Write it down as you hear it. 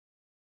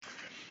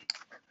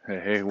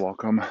Hey,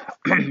 welcome.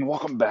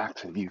 Welcome back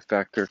to the Youth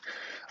Factor.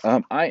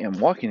 I am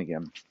walking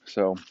again,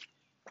 so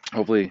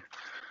hopefully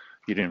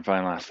you didn't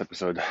find last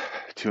episode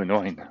too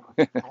annoying.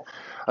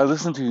 I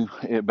listened to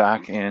it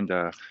back, and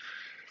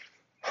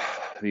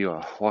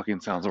the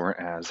walking sounds weren't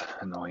as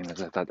annoying as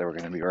I thought they were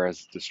going to be, or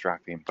as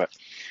distracting. But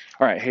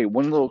all right, hey,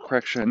 one little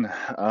correction.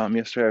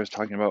 Yesterday I was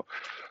talking about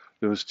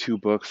those two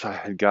books I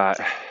had got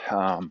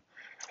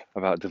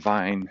about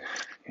divine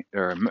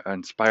or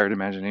inspired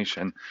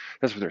imagination.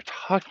 That's what they're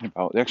talking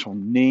about. The actual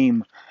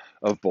name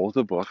of both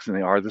the books, and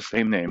they are the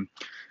same name,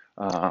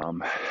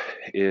 um,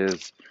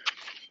 is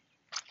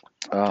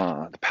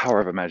The Power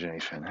of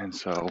Imagination. And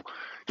so,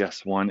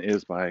 yes, one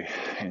is by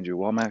Andrew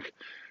Womack,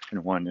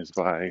 and one is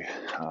by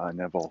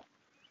Neville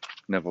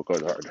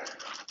Goddard.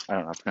 I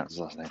don't know how to pronounce his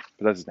last name,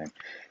 but that's his name.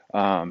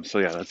 So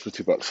yeah, that's the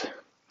two books.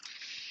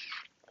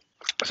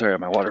 Sorry, I have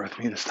my water with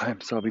me this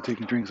time, so I'll be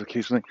taking drinks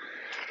occasionally.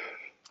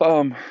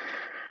 Um,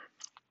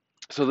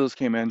 so those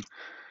came in.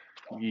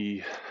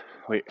 The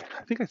Wait,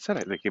 I think I said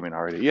they came in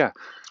already. Yeah,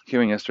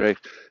 came in yesterday.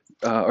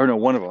 Or no,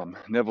 one of them.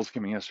 Neville's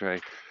came in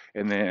yesterday,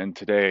 and then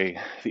today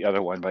the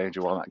other one by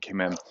Andrew Walnut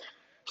came in.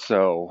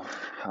 So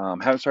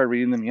haven't started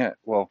reading them yet.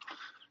 Well,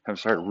 haven't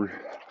started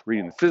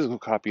reading the physical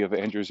copy of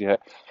Andrew's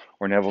yet,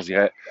 or Neville's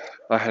yet.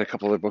 I had a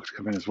couple other books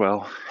come in as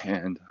well,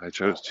 and I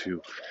chose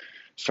to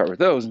start with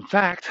those. In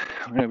fact,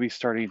 I'm going to be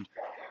starting.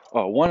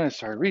 One I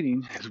started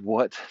reading is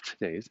what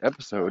today's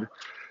episode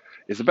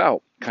is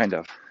about, kind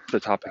of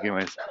the topic,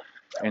 anyways,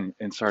 and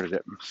started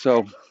it.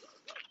 So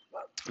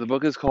the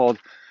book is called,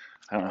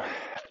 I don't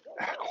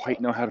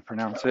quite know how to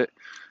pronounce it.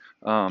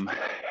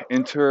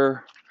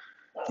 Inter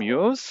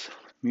Murals,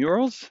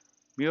 Murals.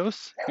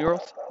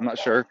 I'm not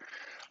sure.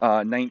 They're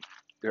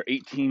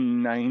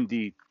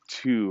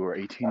 1892 or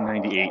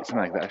 1898, something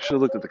like that. I should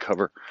have looked at the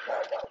cover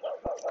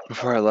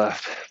before I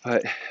left.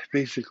 But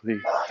basically,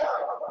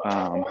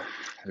 um,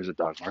 there's a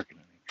dog barking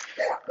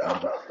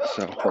at me.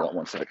 So hold on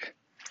one sec.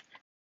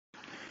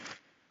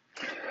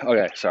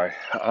 Okay, sorry.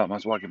 I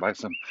was walking by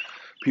some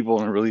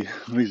people and a really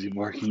noisy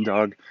barking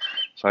dog,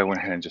 so I went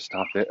ahead and just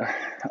stopped it.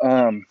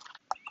 Um,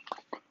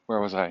 where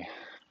was I?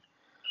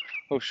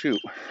 Oh shoot,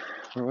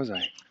 where was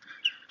I?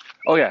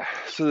 Oh yeah.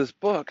 So this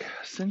book,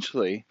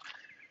 essentially,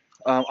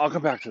 I'll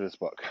come back to this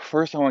book.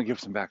 First, I want to give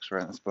some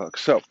backstory on this book.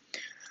 So,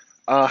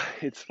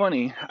 it's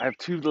funny. I have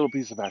two little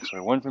pieces of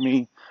backstory. One for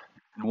me,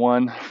 and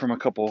one from a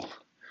couple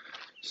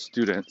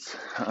students.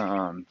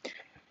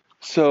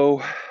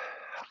 So,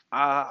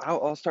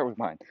 I'll start with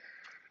mine.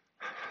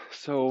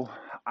 So,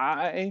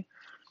 when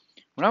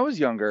I was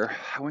younger,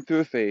 I went through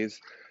a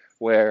phase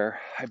where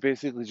I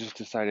basically just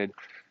decided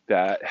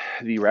that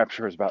the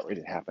rapture was about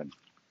ready to happen.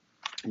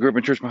 I grew up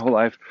in church my whole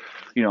life.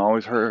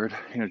 Always heard,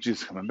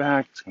 Jesus coming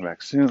back. It's coming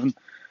back soon.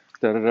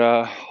 Da da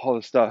da. All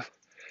this stuff.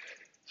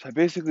 So I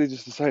basically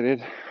just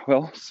decided,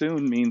 well,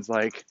 soon means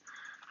like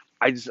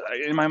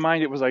in my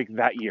mind it was like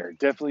that year,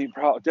 definitely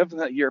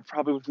that year,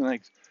 probably within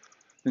like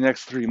the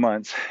next 3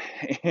 months.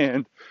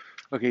 And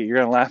okay, you're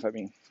gonna laugh at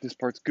me. This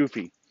part's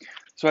goofy.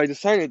 So I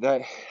decided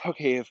that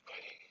okay,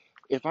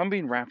 if I'm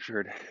being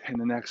raptured in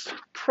the next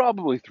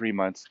probably 3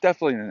 months,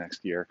 definitely in the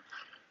next year,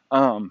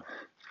 um,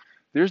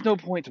 there's no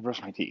point to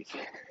brush my teeth.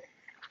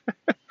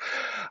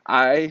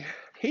 I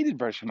hated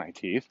brushing my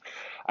teeth.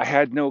 I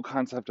had no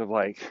concept of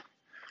like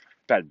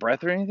bad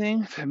breath or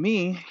anything. To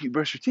me, you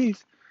brush your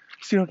teeth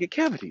so you don't get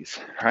cavities,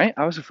 right?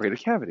 I was afraid of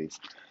cavities.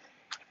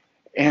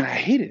 And I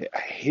hated it. I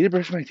hated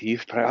brushing my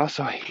teeth, but I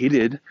also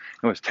hated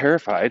and was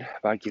terrified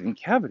about getting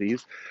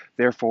cavities.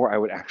 Therefore, I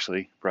would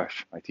actually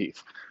brush my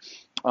teeth.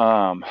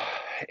 Um,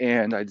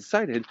 and I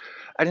decided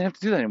I didn't have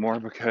to do that anymore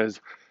because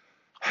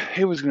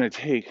it was going to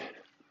take,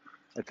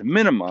 at the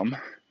minimum,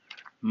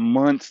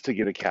 months to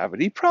get a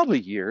cavity, probably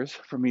years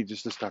for me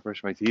just to stop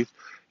brushing my teeth.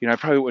 I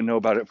probably wouldn't know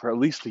about it for at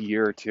least a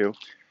year or two.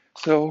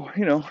 So, I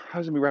was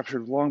going to be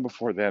raptured long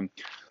before then,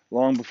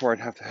 long before I'd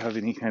have to have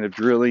any kind of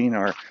drilling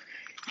or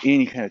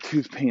any kind of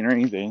tooth pain or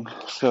anything.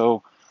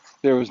 So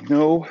there was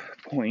no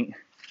point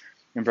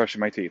in brushing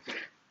my teeth.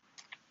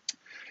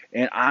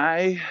 And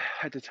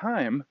at the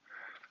time,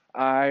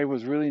 I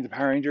was really into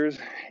Power Rangers,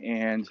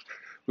 and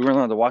we weren't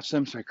allowed to watch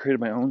them, so I created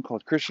my own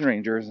called Christian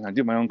Rangers, and I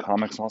do my own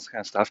comics and all this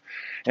kind of stuff.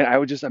 And I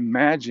would just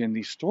imagine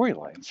these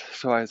storylines.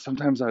 So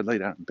sometimes I would lay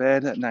down in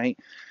bed at night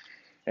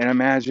and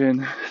imagine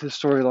the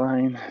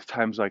storyline.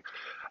 Times like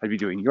I'd be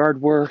doing yard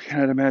work,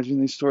 and I'd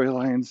imagine these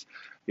storylines.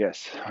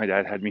 Yes, my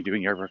dad had me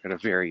doing yard work at a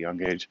very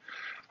young age.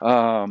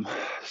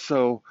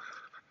 So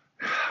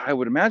I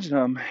would imagine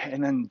them,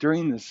 and then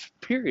during this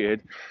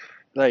period,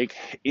 like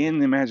in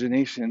the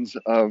imaginations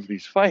of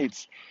these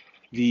fights,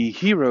 the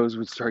heroes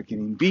would start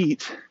getting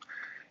beat,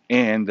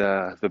 and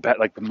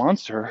the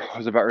monster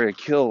was about ready to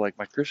kill like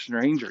my Christian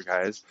Ranger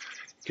guys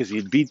because he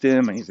had beat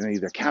them and he's gonna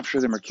either capture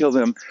them or kill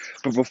them.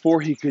 But before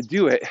he could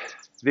do it,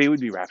 they would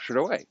be raptured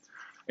away,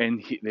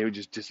 and they would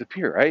just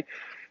disappear, right?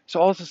 So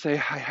all to say,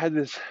 I had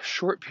this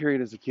short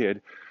period as a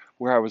kid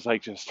where I was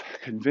like just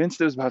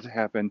convinced it was about to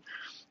happen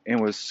and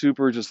was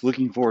super just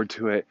looking forward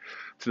to it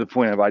to the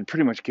point of I'd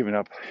pretty much given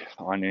up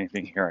on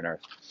anything here on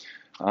earth.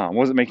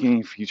 Wasn't making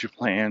any future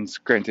plans.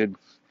 Granted,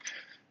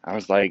 I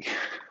was like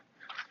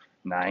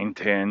 9,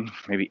 10,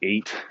 maybe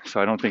 8,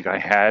 so I don't think I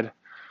had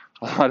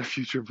a lot of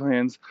future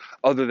plans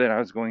other than I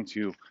was going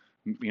to,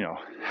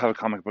 have a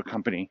comic book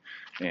company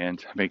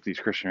and make these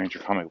Christian Ranger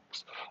comic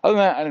books. Other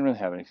than that, I didn't really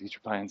have any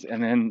future plans.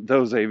 And then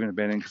those I even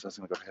abandoned because I was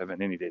going to go to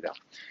heaven any day now.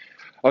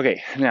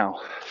 Okay, now,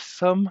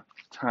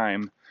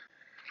 sometime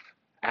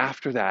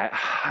after that,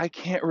 I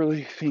can't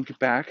really think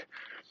back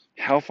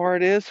how far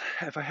it is.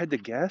 If I had to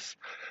guess,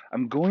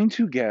 I'm going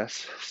to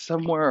guess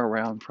somewhere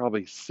around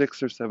probably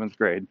 6th or 7th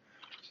grade.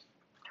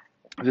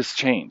 This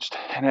changed.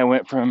 And I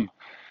went from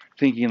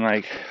thinking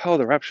like, oh,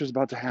 the rapture's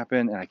about to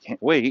happen and I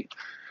can't wait,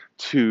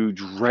 to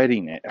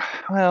dreading it.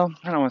 Well,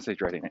 I don't want to say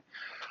dreading it.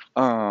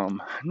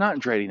 Not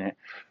dreading it,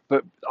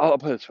 but I'll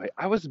put it this way.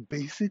 I was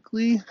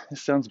basically, it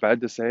sounds bad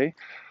to say,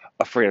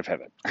 afraid of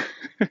heaven.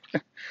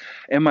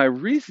 And my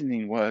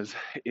reasoning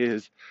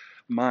is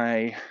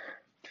my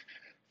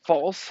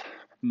false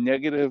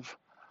negative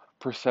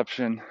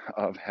perception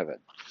of heaven.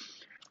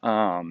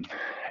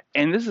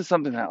 And this is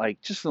something that,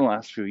 like, just in the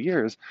last few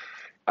years,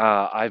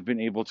 I've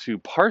been able to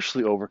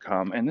partially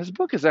overcome, and this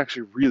book is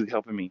actually really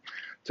helping me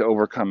to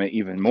overcome it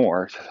even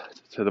more,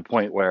 to the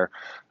point where,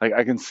 like,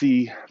 I can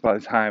see by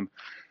the time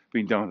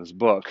being done with this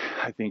book,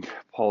 I think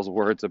Paul's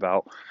words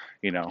about,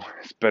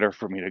 it's better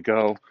for me to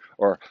go,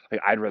 or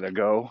like I'd rather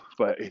go,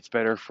 but it's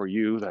better for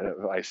you that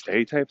I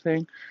stay type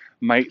thing,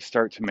 might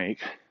start to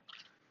make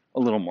a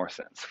little more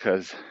sense,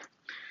 because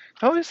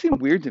it always seemed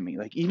weird to me.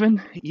 Like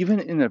even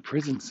in a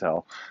prison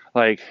cell,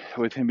 like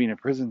with him being a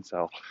prison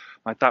cell,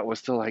 my thought was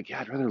still like, yeah,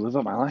 I'd rather live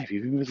out my life,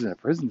 even if it's in a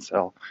prison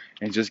cell,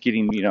 and just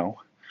getting,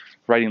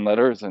 writing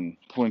letters and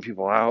pulling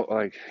people out,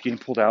 like getting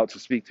pulled out to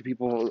speak to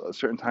people at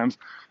certain times.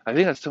 I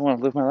think I still want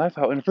to live my life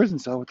out in a prison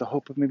cell with the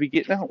hope of maybe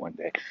getting out one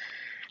day.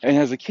 And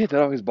as a kid,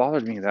 that always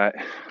bothered me that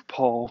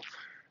Paul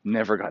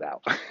never got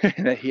out,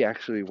 and that he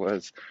actually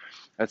was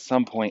at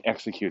some point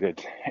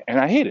executed. And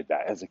I hated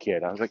that as a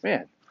kid. I was like,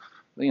 man,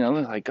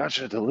 like God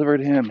should have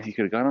delivered him. He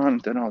could have gone on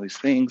and done all these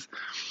things.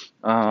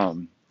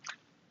 Um,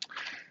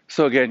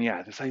 so again,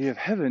 yeah, this idea of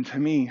heaven to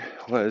me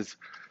was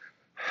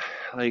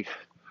like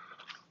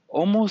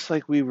almost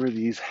like we were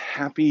these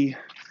happy,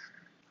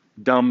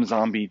 dumb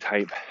zombie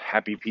type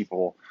happy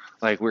people.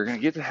 Like we're gonna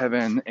get to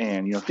heaven,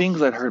 and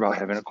things I'd heard about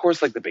heaven. Of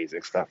course, like the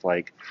basic stuff,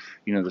 like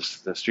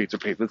the streets are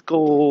paved with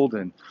gold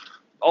and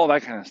all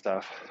that kind of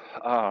stuff.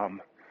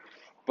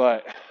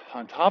 But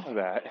on top of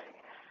that,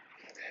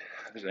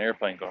 there's an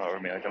airplane going over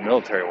me, like a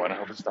military one. I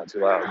hope it's not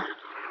too loud.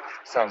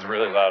 It sounds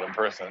really loud in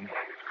person.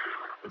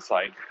 It's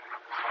like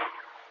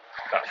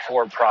got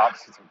 4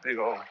 props. It's a big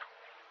old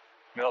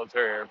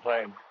military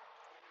airplane.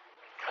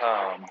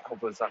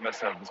 Hopefully it's not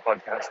messing up this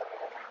podcast.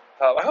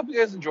 I hope you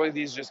guys enjoy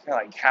these just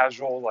kind of like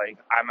casual, like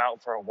I'm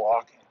out for a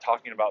walk and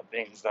talking about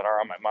things that are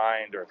on my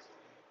mind or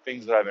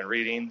things that I've been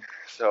reading.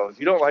 So if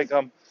you don't like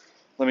them,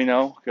 let me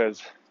know,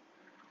 because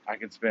I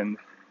can spend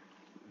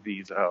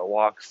these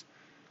walks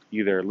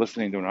either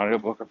listening to an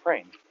audiobook or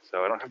praying.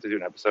 So I don't have to do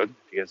an episode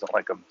if you guys don't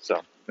like them. So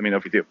let me know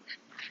if you do.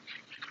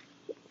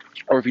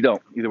 Or if you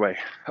don't, either way.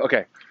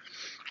 Okay.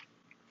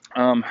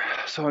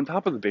 So on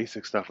top of the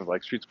basic stuff of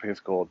like streets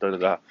paved gold,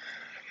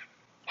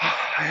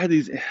 I had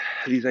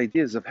these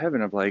ideas of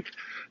heaven of like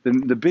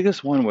the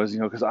biggest one was,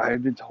 because I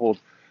had been told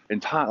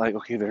and taught like,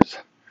 okay, there's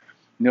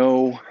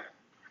no,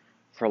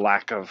 for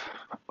lack of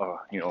a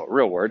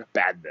real word,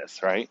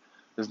 badness, right?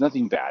 There's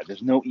nothing bad.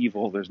 There's no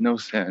evil. There's no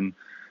sin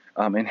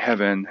in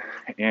heaven,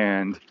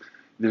 and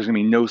there's gonna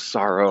be no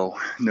sorrow,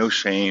 no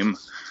shame,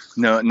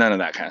 none of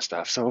that kind of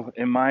stuff. So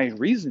in my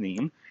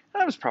reasoning,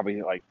 I was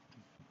probably like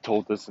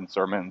told this in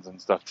sermons and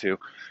stuff too.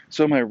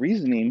 So my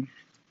reasoning,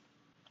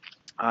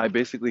 I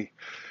basically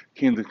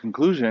came to the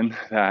conclusion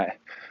that,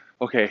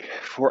 okay,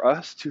 for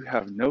us to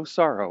have no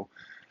sorrow,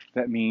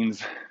 that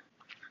means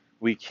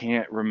we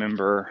can't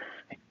remember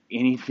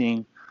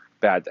anything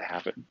bad that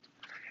happened.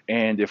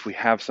 And if we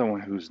have someone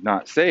who's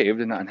not saved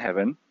and not in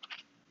heaven,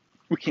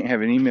 we can't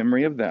have any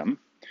memory of them.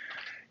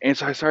 And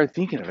so I started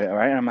thinking of it,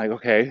 right? And I'm like,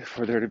 okay,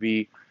 for there to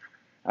be,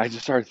 I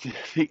just started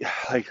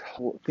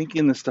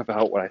thinking this stuff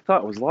out, what I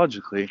thought was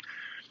logically.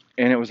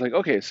 And it was like,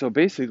 okay, so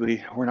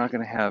basically we're not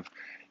going to have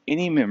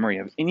any memory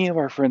of any of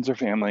our friends or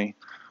family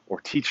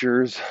or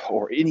teachers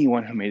or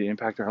anyone who made an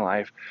impact on our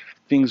life,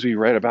 things we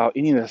read about,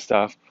 any of this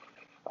stuff,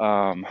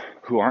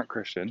 who aren't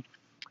Christian.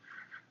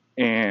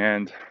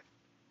 And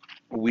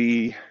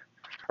we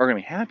are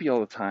going to be happy all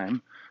the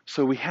time.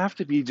 So we have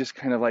to be just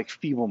kind of like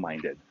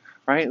feeble-minded,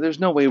 right? There's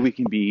no way we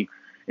can be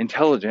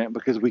intelligent,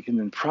 because we can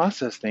then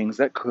process things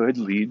that could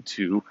lead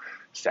to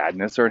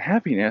sadness or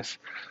unhappiness.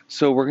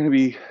 So we're going to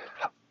be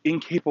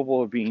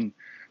incapable of being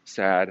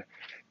sad.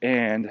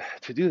 And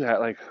to do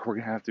that, like, we're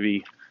going to have to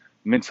be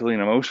mentally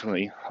and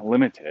emotionally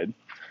limited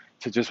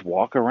to just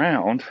walk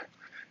around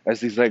as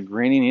these like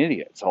grinning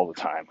idiots all the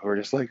time who are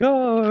just like,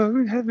 oh,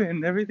 I'm in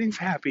heaven, everything's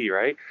happy,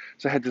 right?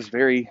 So I had this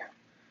very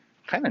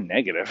kind of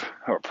negative,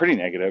 or pretty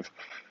negative,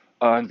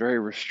 and very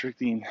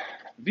restricting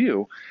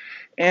view.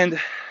 And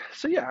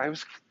so yeah,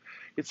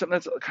 it's something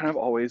that's kind of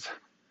always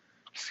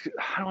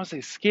I don't want to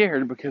say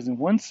scared, because in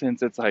one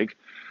sense it's like,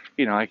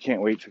 I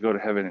can't wait to go to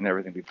heaven and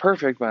everything be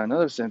perfect. But in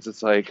another sense,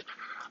 it's like,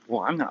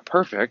 well, I'm not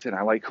perfect and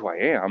I like who I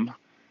am.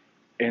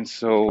 And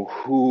so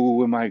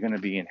who am I going to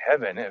be in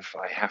heaven if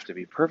I have to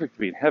be perfect to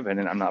be in heaven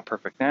and I'm not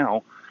perfect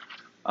now?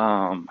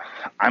 I'm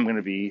going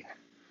to be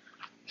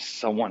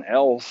someone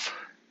else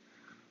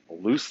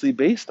loosely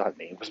based on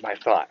me, was my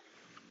thought.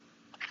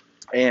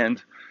 And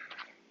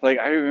like,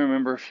 I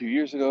remember a few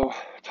years ago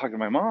talking to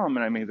my mom,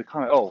 and I made the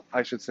comment, oh,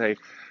 I should say,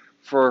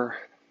 for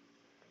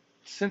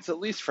since at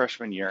least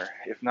freshman year,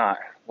 if not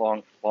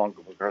longer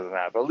than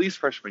that, but at least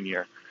freshman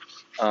year,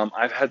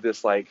 I've had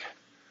this like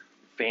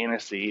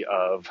fantasy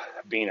of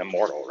being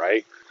immortal,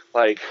 right?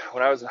 Like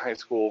when I was in high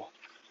school,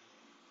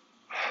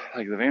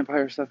 like the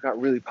vampire stuff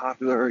got really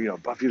popular,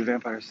 Buffy the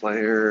Vampire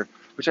Slayer,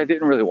 which I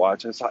didn't really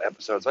watch. I saw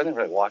episodes, I didn't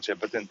really watch it,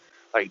 but then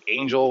like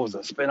Angel was a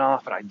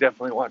spinoff, and I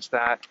definitely watched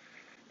that.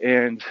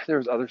 And there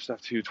was other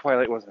stuff too.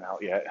 Twilight wasn't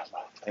out yet,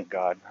 thank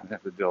God. I didn't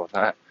have to deal with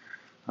that.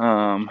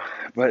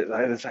 But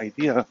this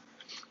idea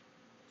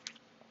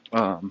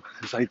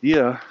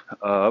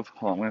of,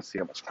 hold on, I'm going to see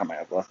how much time I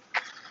have left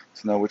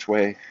to know which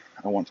way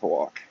I want to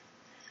walk.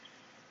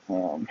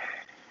 Oh,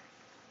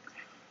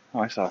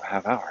 I still have a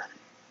half hour.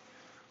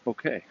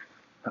 Okay.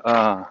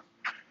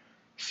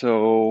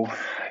 So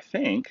I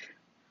think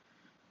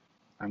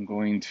I'm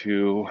going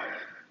to,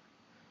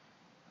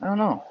 I don't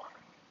know.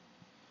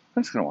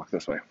 I'm just going to walk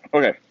this way.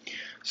 Okay.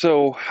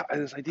 So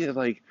this idea of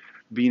like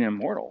being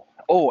immortal.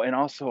 Oh, and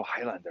also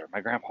Highlander.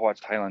 My grandpa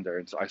watched Highlander,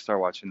 and so I started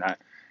watching that.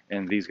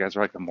 And these guys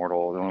are like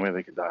immortal. The only way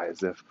they could die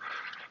is if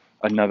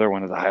another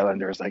one of the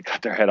Highlanders like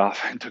cut their head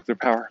off and took their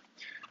power.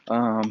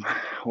 Or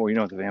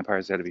the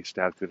vampires had to be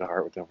stabbed through the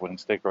heart with a wooden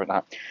stake or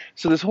whatnot.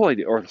 So this whole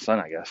idea, or the sun,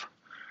 I guess,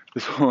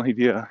 this whole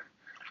idea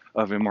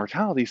of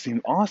immortality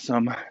seemed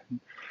awesome,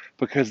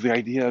 because the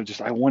idea of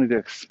just, I wanted to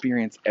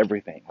experience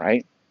everything,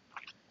 right?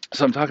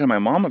 So I'm talking to my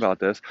mom about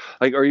this,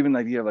 like, or even the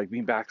idea of like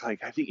being back,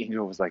 like I think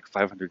Angel was like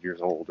 500 years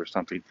old or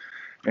something,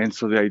 and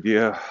so the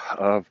idea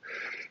of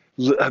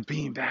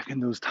being back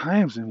in those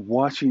times and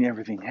watching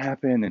everything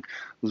happen and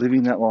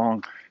living that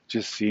long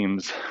just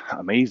seems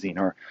amazing.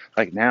 Or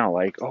like now,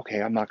 like,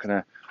 okay, I'm not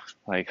gonna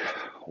like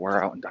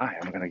wear out and die.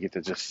 I'm gonna get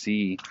to just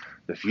see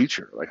the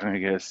future. Like, I'm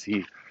gonna get to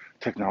see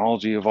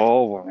technology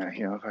evolve. I'm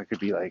gonna, if I could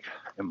be like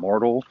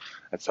immortal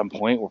at some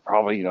point, we're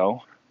probably,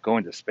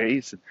 going to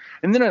space.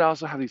 And then I'd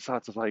also have these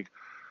thoughts of like,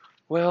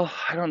 well,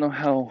 I don't know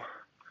how,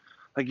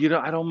 like,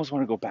 I'd almost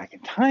want to go back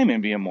in time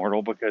and be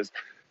immortal, because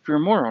if you're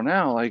immortal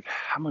now, like,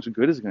 how much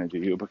good is it going to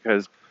do you?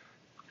 Because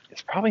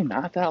it's probably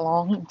not that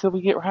long until we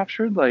get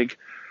raptured. Like,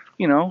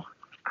 I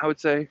would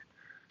say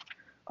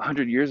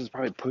 100 years is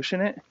probably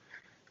pushing it.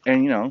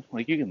 And,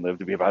 like, you can live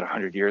to be about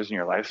 100 years in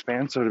your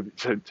lifespan. So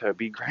to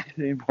be granted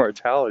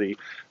immortality,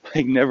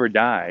 like, never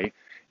die.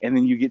 And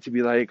then you get to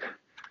be like,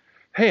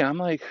 hey, I'm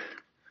like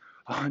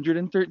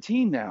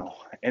 113 now.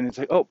 And it's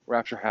like, oh,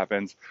 rapture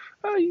happens.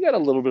 Oh, you got a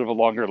little bit of a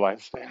longer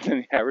lifespan than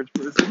the average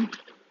person.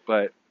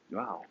 But,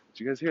 wow, did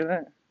you guys hear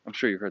that? I'm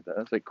sure you heard that.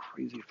 That's like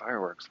crazy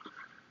fireworks.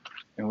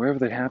 And wherever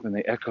they happened,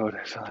 they echoed.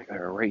 It sounded like they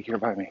were right here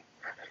by me.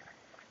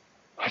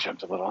 I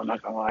jumped a little, I'm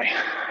not gonna lie.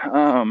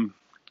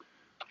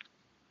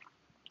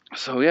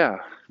 So yeah,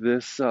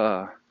 this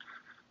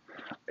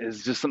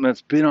is just something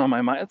that's been on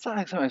my mind. It's not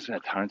like something I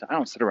spend a ton of time. I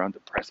don't sit around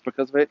depressed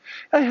because of it.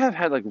 I have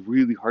had like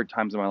really hard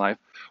times in my life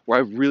where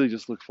I've really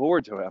just looked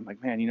forward to it. I'm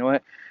like, man, you know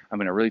what?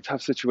 I'm in a really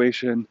tough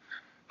situation.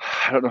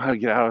 I don't know how to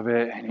get out of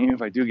it. And even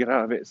if I do get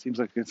out of it, it seems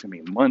like it's going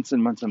to be months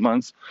and months and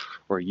months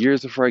or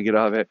years before I get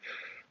out of it.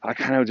 I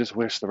kind of just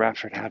wish the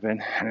rapture had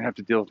happened. I didn't have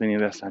to deal with any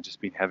of this. Not just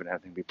be in heaven,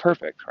 everything be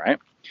perfect, right?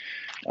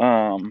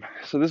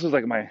 So this was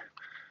like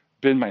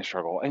been my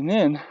struggle. And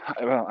then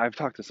I've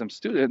talked to some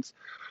students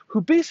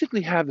who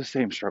basically have the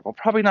same struggle.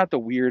 Probably not the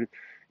weird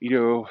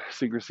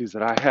idiosyncrasies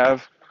that I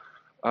have,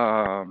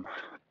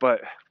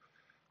 but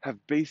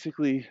have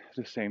basically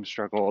the same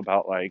struggle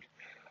about like,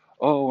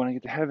 oh, when I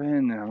get to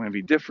heaven, I'm going to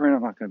be different.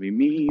 I'm not going to be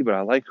me, but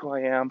I like who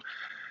I am.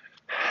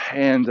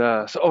 And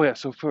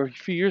so for a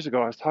few years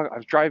ago, I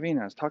was driving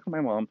and I was talking to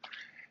my mom,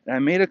 and I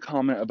made a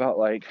comment about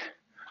like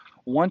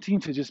wanting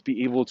to just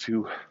be able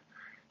to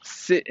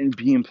sit and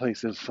be in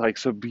places. Like,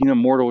 so being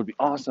immortal would be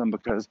awesome,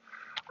 because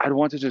I'd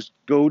want to just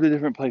go to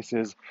different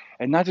places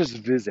and not just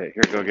visit.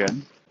 Here we go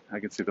again. I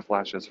can see the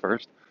flashes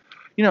first.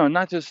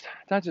 Not just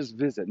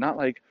visit. Not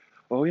like,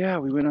 oh yeah,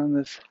 we went on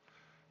this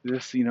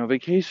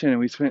vacation and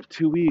we spent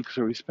 2 weeks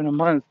or we spent a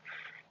month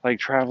like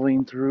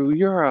traveling through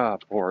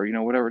Europe or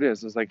whatever it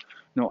is. It's like,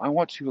 no, I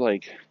want to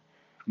like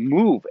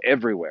move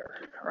everywhere,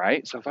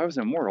 right? So if I was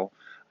immortal,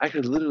 I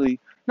could literally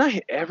not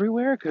hit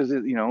everywhere, because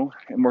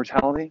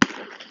immortality,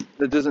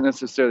 that doesn't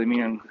necessarily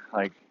mean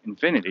like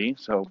infinity.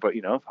 So, but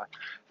if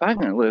I'm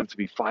gonna live to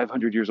be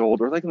 500 years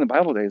old, or like in the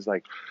Bible days,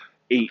 like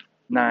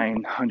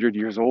 800-900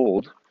 years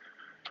old,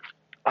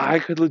 I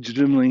could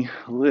legitimately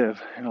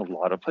live in a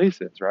lot of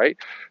places, right?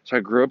 So I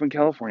grew up in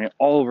California,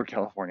 all over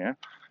California,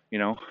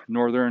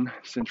 northern,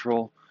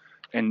 central,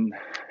 and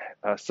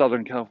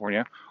Southern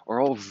California are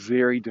all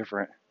very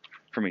different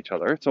from each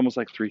other. It's almost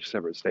like three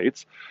separate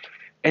states.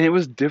 And it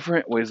was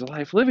different ways of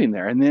life living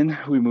there. And then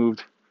we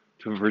moved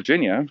to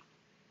Virginia,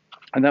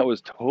 and that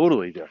was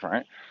totally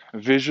different.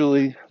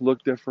 Visually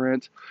looked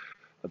different.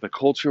 The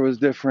culture was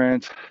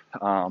different.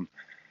 Um,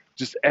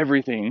 just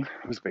everything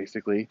was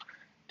basically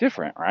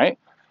different, right?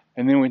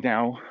 And then we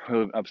now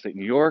live in upstate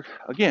New York.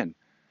 Again,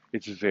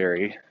 it's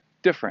very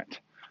different.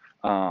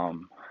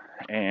 Um,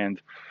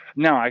 and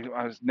now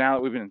that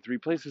we've been in three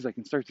places, I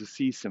can start to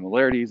see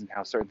similarities and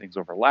how certain things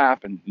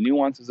overlap and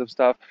nuances of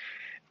stuff.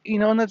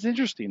 And that's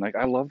interesting. Like,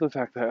 I love the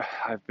fact that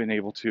I've been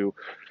able to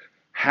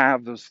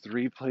have those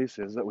three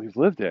places that we've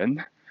lived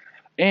in.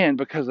 And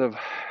because of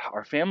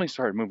our family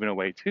started moving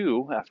away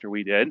too after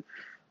we did,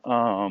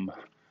 um,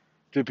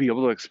 to be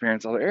able to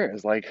experience other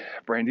areas. Like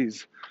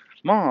Brandy's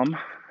mom,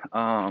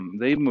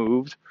 they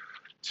moved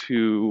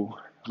to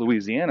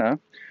Louisiana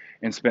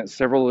and spent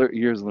several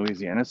years in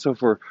Louisiana. So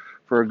for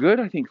a good,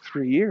 I think,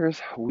 3 years,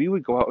 we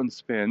would go out and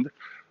spend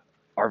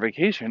our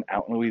vacation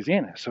out in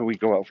Louisiana. So we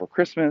go out for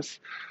Christmas.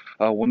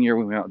 One year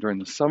we went out during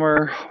the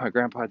summer. My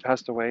grandpa had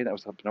passed away. That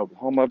was up in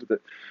Oklahoma.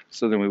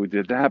 So then we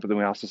did that. But then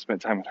we also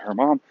spent time with her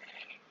mom.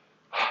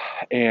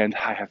 And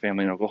I have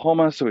family in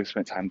Oklahoma, so we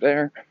spent time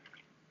there.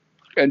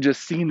 And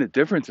just seeing the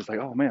difference, it's like,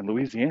 oh man,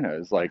 Louisiana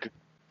is like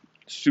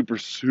super,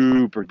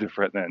 super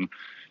different than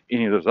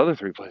any of those other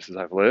three places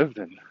I've lived.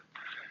 And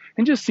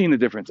just seeing the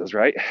differences,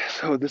 right?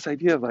 So this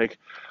idea of like,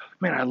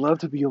 man, I'd love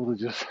to be able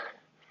to just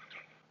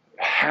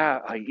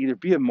have like either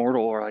be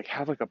immortal or like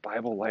have like a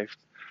Bible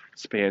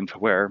lifespan to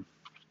where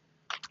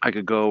I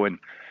could go and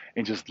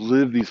just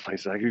live these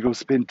places. I could go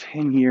spend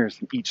 10 years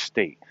in each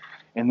state.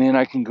 And then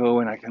I can go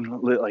and I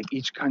can live like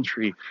each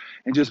country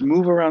and just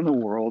move around the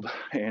world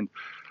and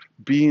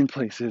be in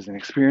places and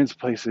experience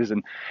places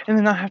and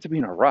then not have to be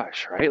in a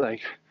rush, right?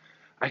 Like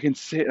I can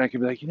sit and I can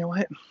be like, you know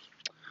what?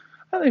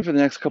 I think for the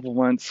next couple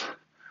months,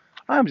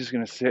 I'm just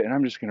gonna sit and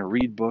I'm just gonna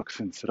read books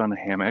and sit on a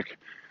hammock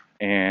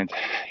and,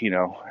 you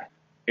know,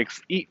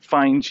 eat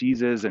fine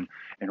cheeses and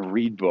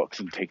read books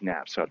and take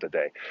naps throughout the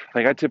day.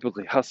 Like I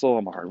typically hustle.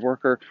 I'm a hard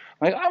worker.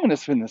 Like I'm gonna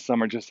spend this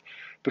summer just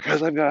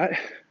because I've got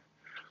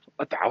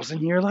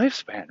 1,000-year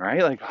lifespan,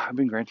 right? Like I've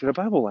been granted a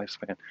Bible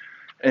lifespan,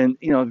 and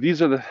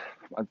these are the.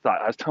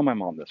 I was telling my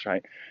mom this,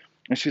 right?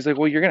 And she's like,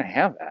 "Well, you're gonna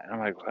have that." And I'm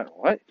like, "What?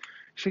 What?"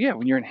 She's like, "Yeah,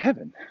 when you're in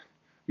heaven,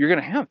 you're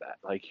gonna have that.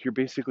 Like you're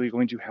basically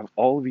going to have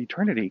all of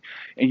eternity,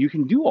 and you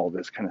can do all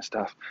this kind of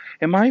stuff."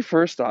 And my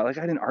first thought, like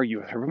I didn't argue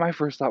with her, but my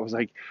first thought was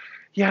like,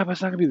 "Yeah, but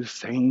it's not gonna be the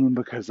same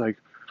because like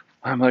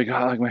I'm like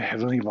got like my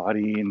heavenly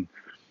body, and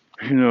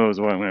who knows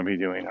what I'm gonna be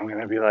doing? I'm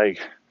gonna be like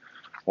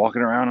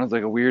walking around as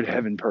like a weird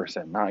heaven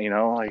person, not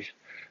like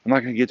I'm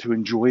not gonna get to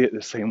enjoy it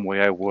the same way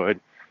I would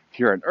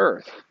here on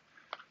Earth."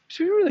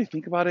 So you really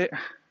think about it,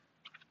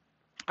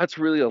 that's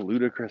really a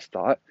ludicrous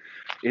thought.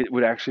 It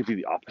would actually be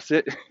the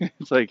opposite.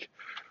 It's like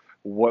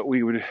what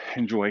we would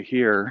enjoy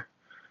here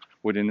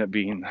would end up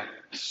being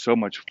so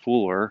much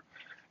fuller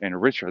and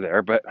richer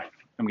there. But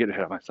I'm getting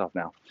ahead of myself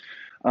now.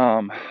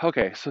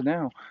 Okay, so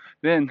now,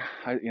 then,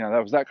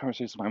 that was that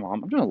conversation with my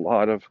mom. I'm doing a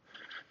lot of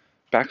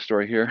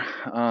backstory here.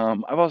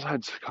 I've also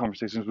had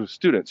conversations with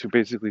students who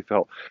basically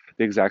felt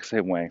the exact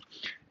same way.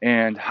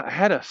 And I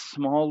had a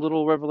small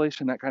little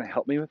revelation that kind of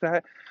helped me with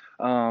that.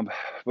 Um,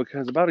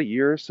 because about a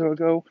year or so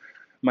ago,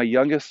 my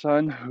youngest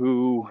son,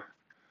 who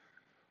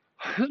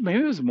maybe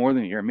it was more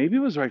than a year, maybe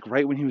it was like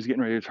right when he was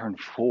getting ready to turn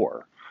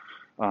 4.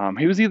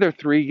 He was either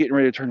 3, getting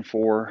ready to turn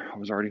 4. I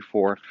was already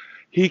 4.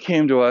 He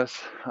came to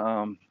us.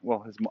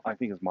 Well, I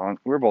think his mom.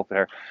 We were both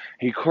there.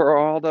 He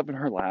crawled up in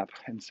her lap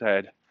and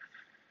said,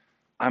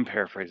 I'm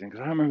paraphrasing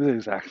because I don't remember the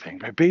exact thing,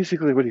 but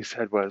basically what he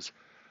said was,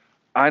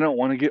 I don't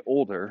want to get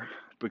older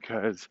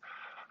because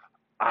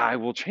I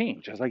will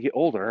change as I get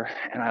older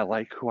and I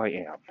like who I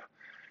am.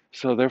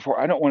 So therefore,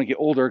 I don't want to get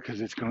older because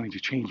it's going to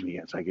change me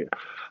as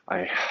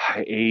I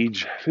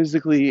age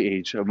physically,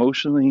 age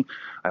emotionally.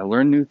 I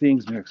learn new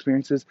things, new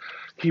experiences.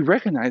 He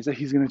recognized that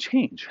he's going to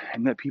change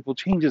and that people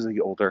change as they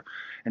get older,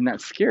 and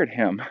that scared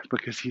him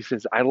because he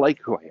says, I like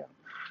who I am.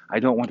 I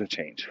don't want to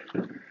change.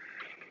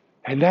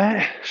 And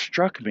that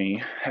struck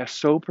me as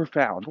so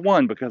profound.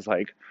 One, because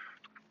like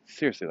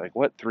seriously, like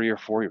what 3 or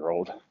 4 year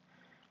old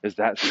is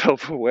that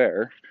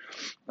self-aware?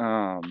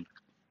 Um,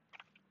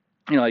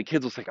 like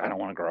kids will say, I don't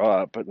want to grow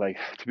up, but like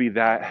to be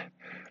that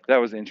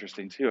was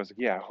interesting too. I was like,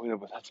 yeah,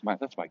 well, that's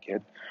my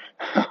kid.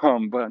 But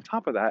on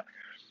top of that,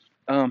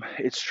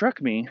 it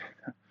struck me.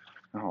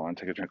 Hold on,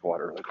 take a drink of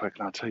water really quick,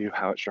 and I'll tell you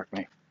how it struck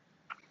me.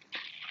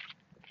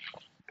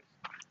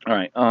 All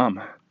right.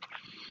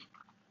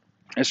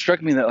 It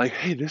struck me that like,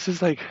 hey, this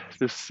is like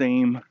the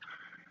same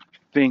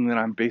thing that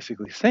I'm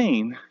basically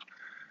saying.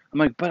 I'm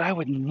like, but I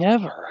would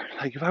never,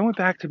 like, if I went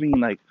back to being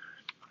like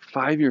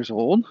 5 years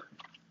old,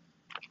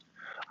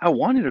 I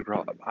wanted to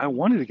grow up. I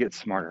wanted to get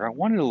smarter. I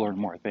wanted to learn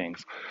more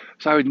things.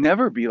 So I would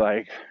never be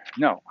like,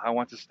 no, I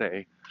want to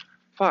stay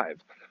 5.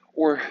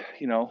 Or,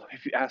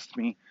 if you asked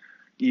me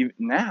even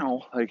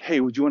now, like, hey,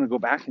 would you want to go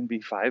back and be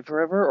 5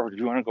 forever? Or do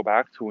you want to go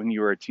back to when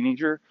you were a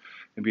teenager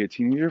and be a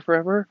teenager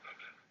forever?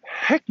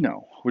 Heck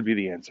no, would be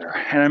the answer.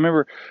 And I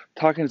remember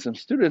talking to some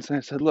students and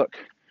I said, look,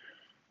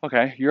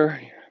 okay, you're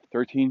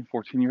 13,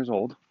 14 years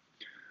old,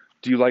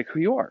 do you like who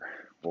you are?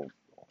 Well,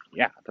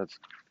 yeah, that's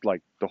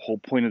like the whole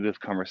point of this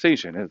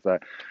conversation is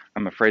that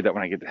I'm afraid that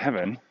when I get to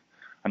heaven,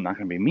 I'm not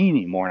going to be me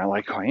anymore and I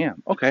like who I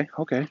am. Okay,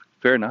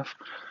 fair enough.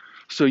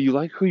 So you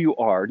like who you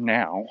are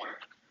now.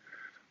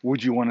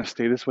 Would you want to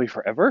stay this way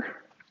forever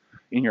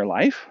in your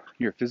life,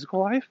 your physical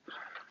life?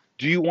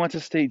 Do you want to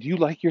stay, do you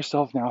like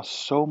yourself now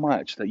so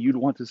much that you'd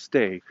want to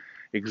stay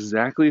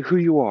exactly who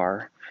you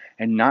are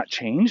and not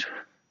change?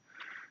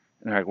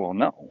 And they're like, well,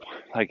 no.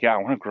 Like, yeah, I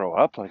want to grow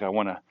up. Like, I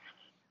want to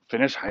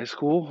finish high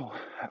school.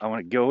 I want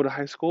to go to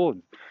high school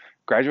and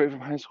graduate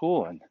from high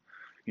school and,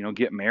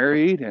 get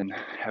married and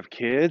have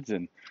kids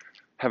and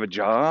have a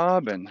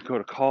job and go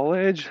to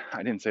college.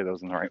 I didn't say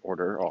those in the right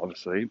order,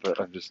 obviously,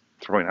 but I'm just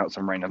throwing out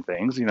some random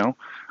things, go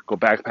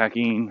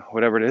backpacking,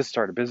 whatever it is,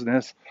 start a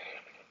business,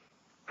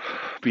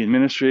 be in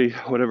ministry,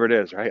 whatever it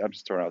is, right? I'm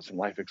just throwing out some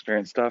life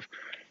experience stuff.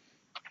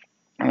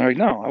 And they're like,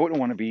 no, I wouldn't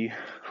want to be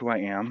who I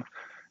am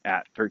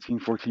at 13,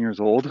 14 years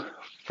old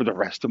for the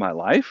rest of my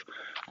life.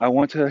 I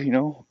want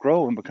to,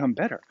 grow and become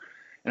better.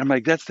 And I'm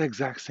like, that's the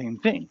exact same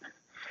thing.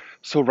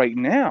 So right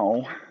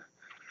now,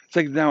 it's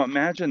like, now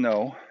imagine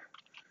though,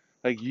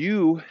 like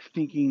you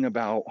thinking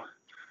about,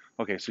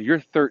 okay, so you're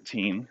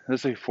 13,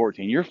 let's say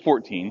 14, you're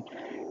 14,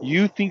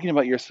 you thinking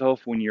about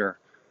yourself when you're,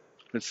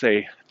 let's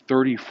say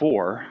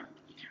 34,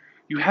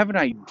 you have an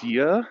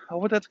idea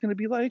of what that's going to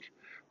be like,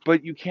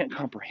 but you can't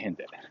comprehend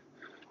it.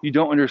 You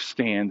don't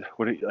understand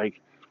what it's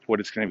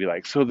going to be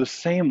like. So the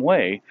same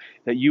way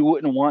that you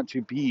wouldn't want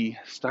to be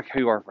stuck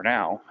how you are for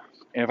now,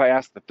 and if I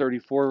asked the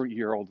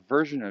 34-year-old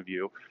version of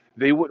you,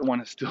 they wouldn't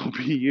want to still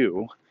be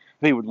you.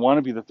 They would want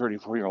to be the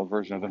 34-year-old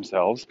version of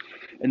themselves,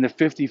 and the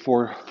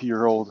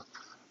 54-year-old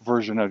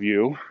version of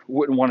you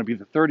wouldn't want to be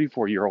the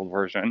 34-year-old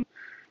version,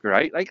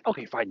 right? Like,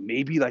 okay, fine,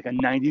 maybe like a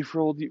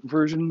 90-year-old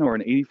version or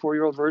an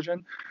 84-year-old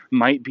version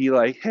might be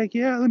like, heck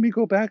yeah, let me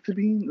go back to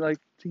being like,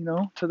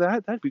 to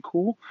that. That'd be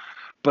cool.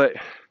 But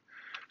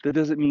that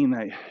doesn't mean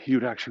that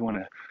you'd actually want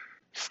to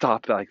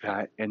stop like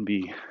that and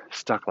be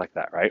stuck like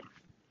that, right?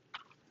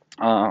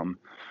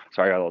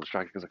 Sorry, I got a little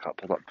distracted because I got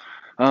pulled up.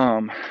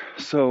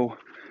 So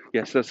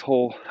yes, this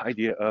whole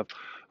idea of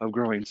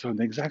growing. So in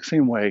the exact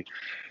same way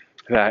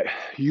that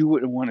you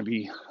wouldn't want to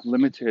be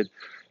limited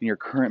in your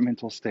current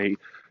mental state,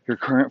 your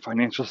current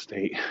financial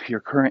state, your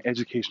current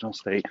educational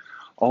state,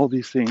 all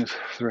these things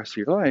for the rest of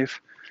your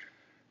life,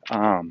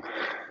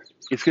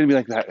 it's going to be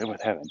like that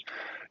with heaven.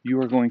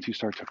 You are going to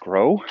start to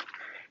grow,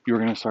 you are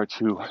going to start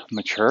to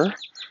mature,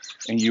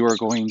 and you are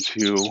going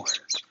to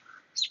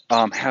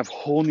have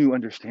whole new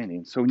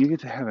understanding. So when you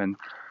get to heaven,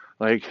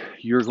 like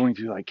you're going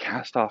to like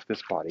cast off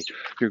this body,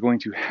 you're going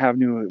to have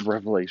new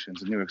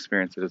revelations and new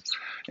experiences,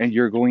 and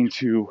you're going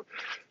to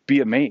be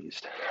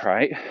amazed,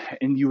 right?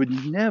 And you would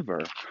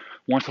never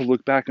want to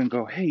look back and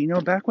go, hey,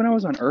 back when I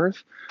was on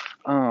earth,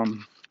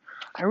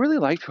 I really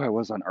liked who I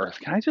was on earth.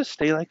 Can I just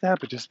stay like that,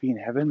 but just be in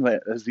heaven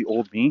as the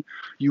old me?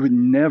 You would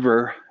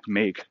never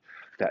make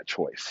that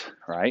choice,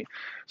 right?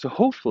 So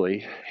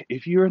hopefully,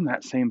 if you're in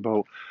that same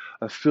boat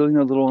of feeling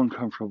a little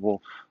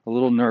uncomfortable, a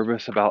little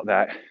nervous about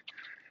that,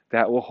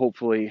 that will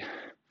hopefully,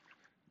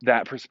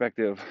 that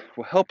perspective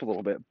will help a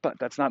little bit, but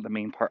that's not the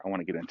main part I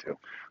want to get into.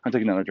 I'll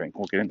take another drink.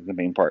 We'll get into the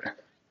main part.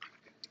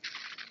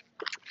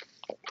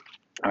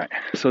 All right,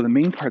 so the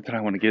main part that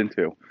I want to get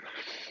into,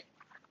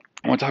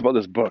 I want to talk about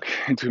this book,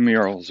 Into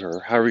Murals, or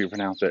however you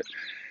pronounce it.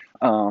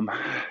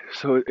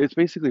 So it's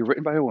basically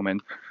written by a woman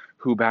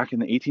who back in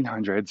the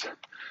 1800s,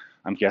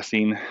 I'm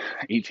guessing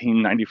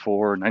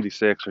 1894,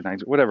 96, or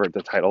 90, whatever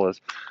the title is,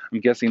 I'm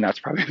guessing that's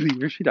probably the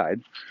year she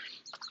died.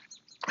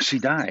 She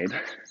died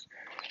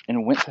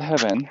and went to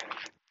heaven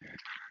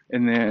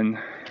and then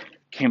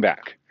came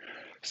back.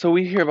 So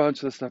we hear a bunch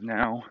of this stuff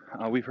now.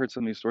 We've heard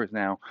some of these stories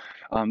now.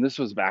 This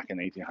was back in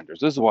the 1800s.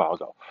 This is a while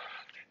ago.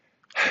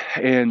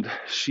 And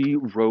she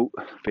wrote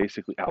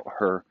basically out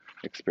her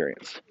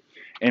experience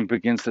and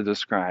begins to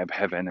describe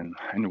heaven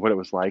and what it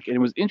was like. And it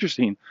was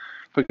interesting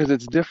because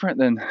it's different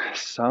than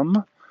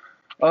some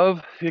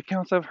of the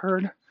accounts I've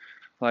heard.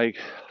 Like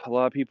a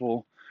lot of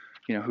people,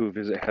 who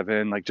visit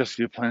heaven, like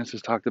Jesse Duplantis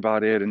has talked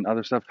about it and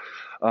other stuff.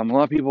 A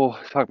lot of people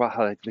talk about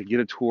how like they get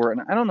a tour,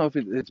 and I don't know if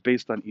it's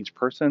based on each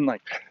person.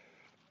 Like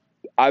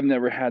I've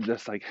never had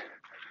this like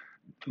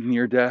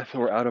near death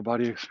or out of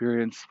body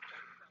experience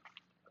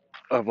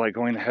of like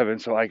going to heaven,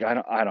 so like I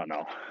don't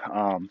know.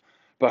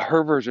 But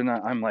her version,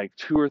 I'm like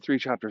 2 or 3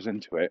 chapters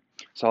into it,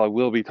 so I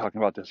will be talking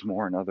about this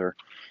more in other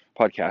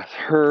podcasts.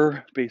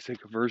 Her basic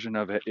version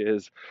of it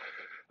is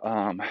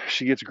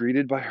she gets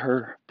greeted by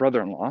her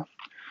brother-in-law.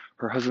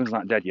 Her husband's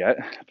not dead yet,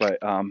 but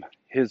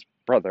his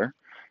brother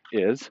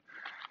is.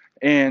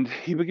 And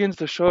he begins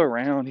to show her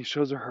around. He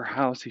shows her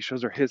house. He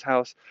shows her his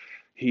house.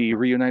 He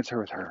reunites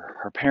her with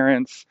her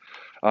parents.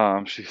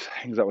 She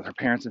hangs out with her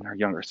parents and her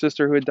younger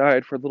sister who had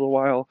died for a little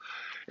while.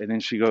 And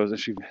then she goes and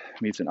she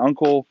meets an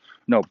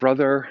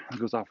brother, and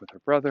goes off with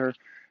her brother.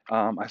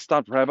 I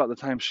stopped right about the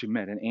time she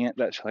met an aunt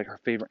that she, like her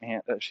favorite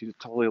aunt that she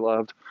totally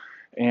loved.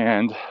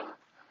 And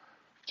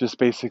just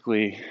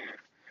basically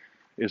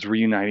is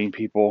reuniting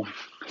people,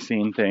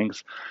 seeing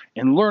things,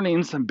 and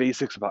learning some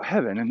basics about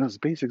heaven. And those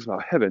basics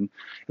about heaven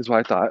is what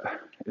I thought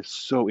is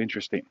so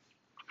interesting.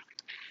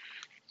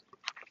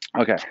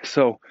 Okay,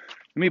 so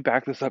let me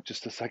back this up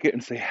just a second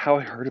and say how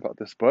I heard about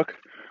this book.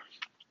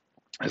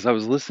 As I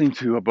was listening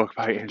to a book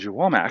by Andrew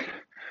Womack,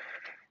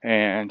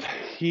 and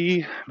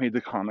he made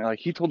the comment, like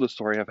he told the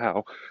story of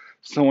how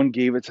someone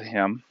gave it to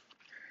him,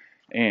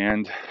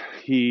 and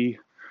he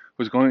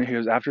was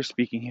after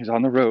speaking, he was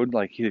on the road,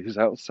 like he was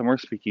out somewhere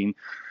speaking,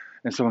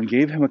 and someone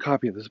gave him a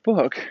copy of this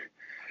book,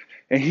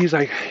 and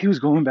he was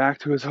going back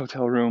to his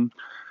hotel room.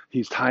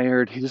 He's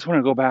tired. He just wanted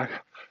to go back,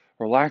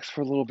 relax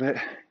for a little bit,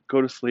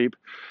 go to sleep.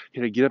 He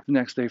had to get up the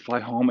next day, fly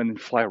home, and then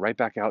fly right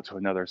back out to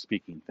another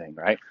speaking thing,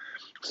 right?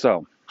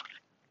 So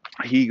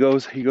he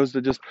goes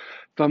to just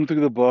thumb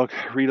through the book,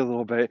 read a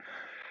little bit,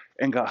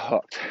 and got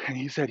hooked. And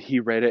he said he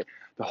read it,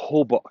 the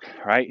whole book,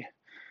 right?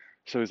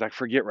 So he's like,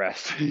 forget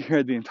rest. He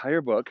read the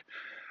entire book,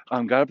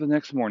 got up the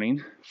next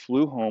morning,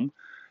 flew home,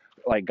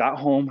 like got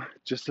home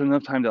just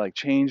enough time to like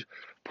change,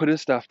 put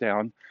his stuff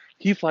down.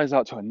 He flies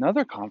out to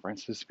another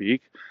conference to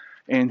speak,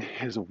 and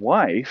his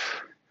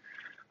wife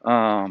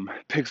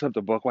picks up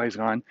the book while he's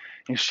gone,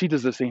 and she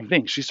does the same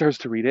thing. She starts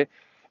to read it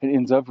and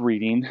ends up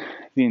reading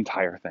the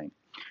entire thing.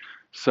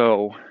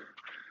 So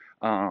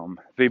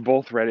they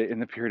both read it in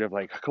the period of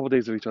like a couple of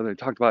days of each other. They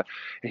talked about it.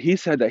 And he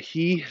said that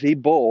they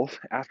both,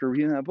 after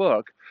reading that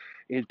book,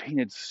 it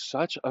painted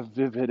such a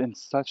vivid and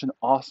such an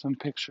awesome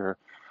picture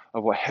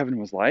of what heaven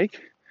was like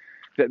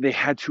that they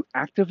had to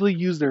actively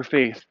use their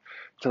faith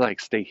to like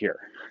stay here,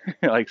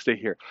 like stay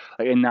here,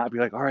 like, and not be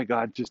like, all right,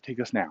 God, just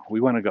take us now.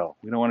 We want to go.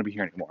 We don't want to be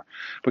here anymore,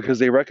 because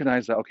they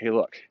recognize that, okay,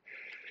 look,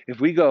 if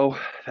we go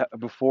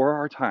before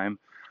our time,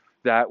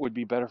 that would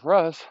be better for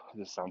us.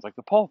 This sounds like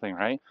the Paul thing,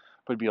 right?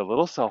 But it'd be a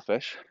little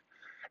selfish.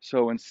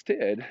 So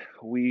instead,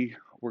 we're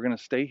going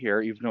to stay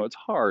here, even though it's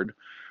hard,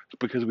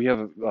 because we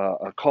have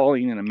a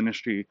calling and a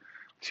ministry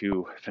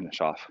to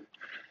finish off.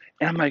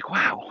 And I'm like,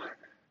 wow,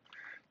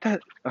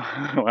 that.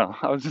 Well,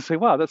 I was just saying,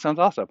 wow, that sounds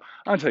awesome.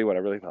 I'll tell you what I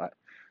really thought.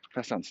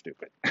 That sounds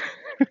stupid.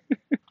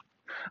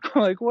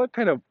 I'm like, what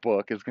kind of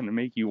book is going to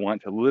make you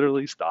want to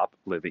literally stop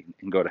living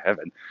and go to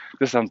heaven?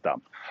 This sounds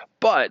dumb.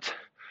 But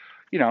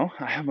I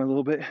have my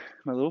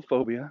little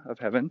phobia of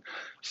heaven.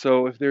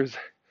 So if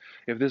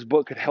this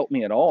book could help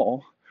me at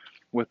all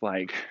with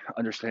like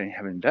understanding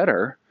heaven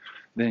better,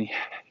 then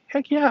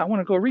heck yeah, I want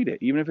to go read it,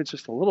 even if it's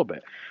just a little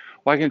bit.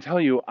 Well, I can tell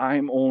you,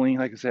 I'm only,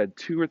 like I said,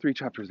 2 or 3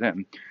 chapters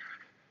in,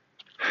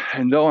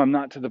 and though I'm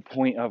not to the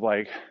point of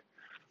like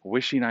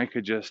wishing I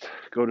could just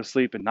go to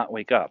sleep and not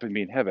wake up and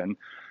be in heaven,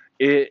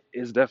 it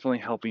is definitely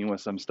helping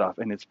with some stuff,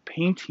 and it's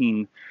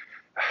painting,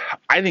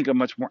 I think, a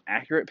much more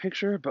accurate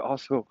picture, but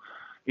also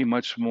a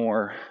much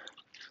more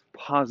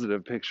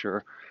positive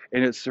picture,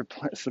 and it's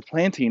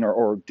supplanting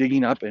or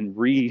digging up and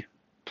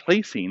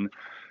replacing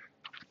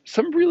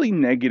some really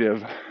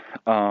negative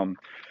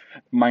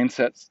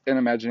mindsets and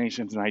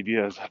imaginations and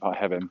ideas about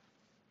heaven.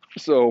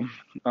 So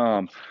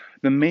the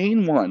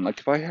main one, like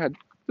if I had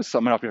to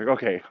sum it up, you're like,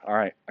 okay, all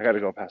right, I got to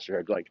go, Pastor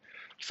Ed. Like,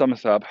 sum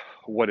us up.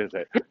 What is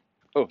it?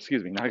 Oh,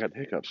 excuse me. Now I got the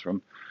hiccups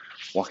from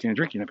walking and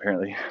drinking,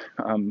 apparently.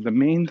 The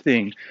main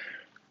thing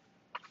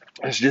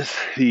is just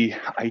the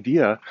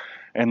idea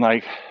and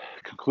like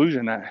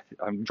conclusion that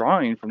I'm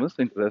drawing from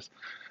listening to this,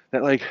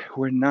 that like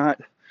we're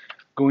not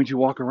going to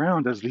walk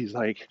around as these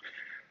like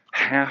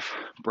half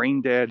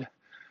brain dead,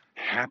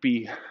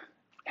 happy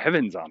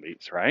heaven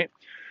zombies, right?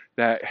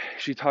 That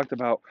she talked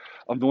about.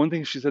 The one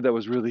thing she said that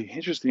was really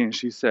interesting, and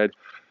she said,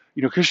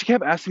 because she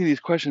kept asking these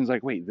questions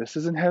like, wait, this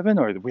is in heaven,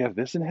 or we have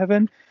this in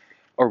heaven,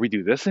 or we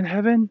do this in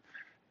heaven,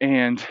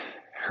 and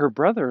her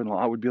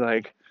brother-in-law would be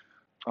like,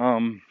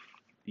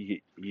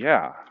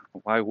 yeah,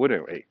 why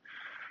wouldn't we?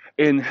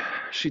 And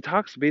she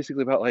talks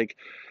basically about like,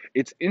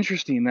 it's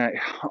interesting that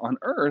on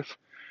earth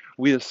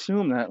we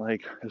assume that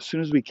like as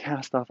soon as we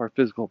cast off our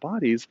physical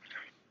bodies,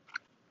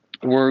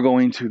 we're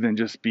going to then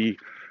just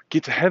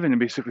get to heaven and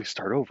basically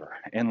start over,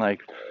 and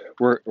like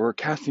we're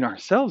casting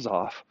ourselves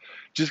off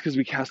just because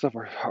we cast off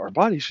our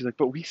bodies. She's like,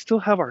 but we still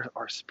have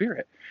our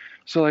spirit,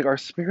 so like our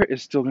spirit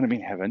is still going to be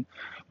in heaven.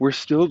 We're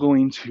still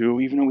going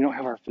to, even though we don't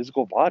have our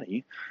physical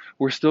body,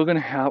 we're still going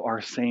to have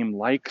our same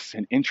likes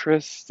and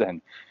interests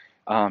and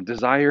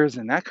desires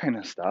and that kind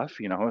of stuff,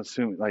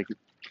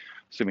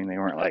 assuming they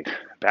weren't like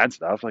bad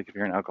stuff. Like if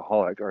you're an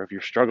alcoholic or if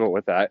you struggle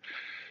with that,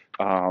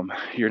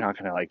 you're not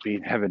going to like be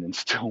in heaven and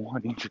still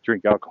wanting to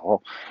drink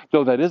alcohol.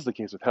 Though that is the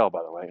case with hell,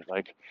 by the way.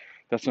 Like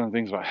that's one of the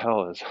things about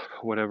hell is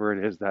whatever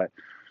it is that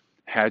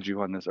had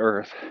you on this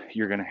earth,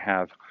 you're going to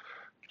have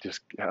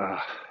just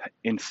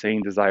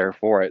insane desire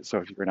for it. So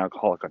if you're an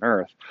alcoholic on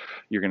earth,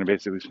 you're going to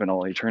basically spend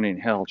all eternity in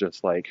hell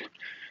just like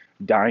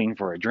dying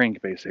for a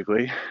drink,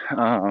 basically.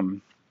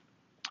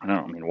 I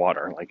don't mean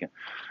water, like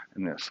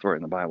in the story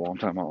in the Bible. I'm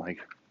talking about like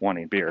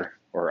wanting beer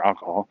or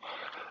alcohol.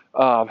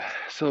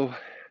 So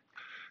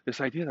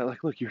this idea that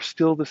like, look, you're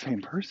still the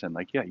same person.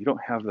 Like, yeah, you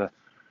don't have the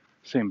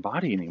same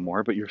body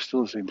anymore, but you're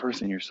still the same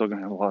person. You're still going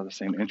to have a lot of the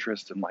same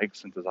interests and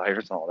likes and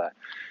desires and all that.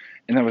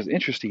 And that was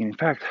interesting. In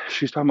fact,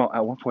 she's talking about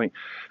at one point,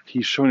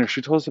 he's showing her,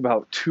 she told us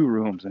about 2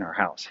 rooms in her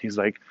house. He's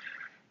like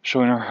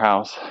showing her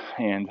house,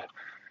 and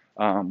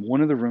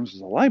one of the rooms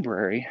was a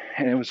library,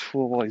 and it was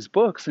full of all these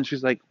books. And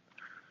she's like,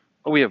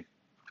 "Oh, we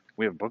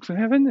have books in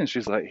heaven?" And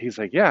he's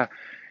like, "Yeah."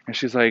 And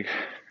she's like,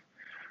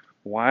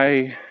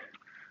 "Why,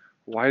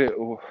 why,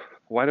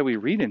 why do we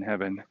read in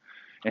heaven?"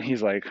 And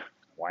he's like,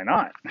 "Why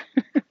not?"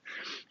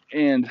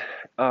 And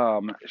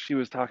she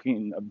was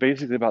talking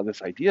basically about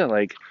this idea,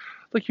 like,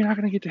 look, you're not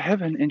gonna get to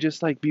heaven and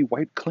just like be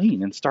wiped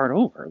clean and start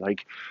over.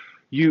 Like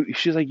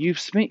she's like, you've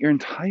spent your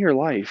entire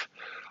life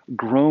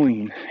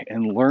growing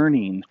and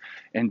learning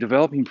and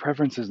developing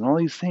preferences and all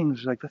these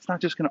things. Like that's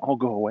not just gonna all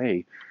go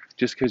away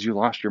just because you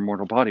lost your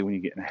mortal body when you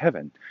get in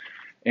heaven.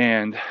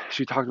 And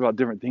she talked about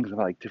different things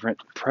about like different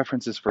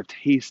preferences for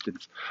taste and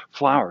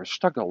flowers. She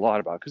talked a lot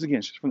about because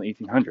again she's from the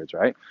 1800s,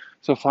 right?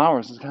 So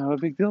flowers is kind of a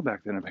big deal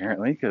back then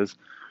apparently because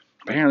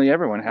apparently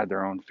everyone had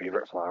their own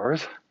favorite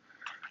flowers.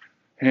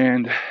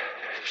 And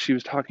she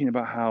was talking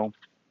about how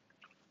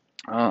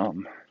what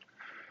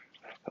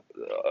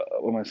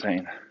am I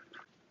saying?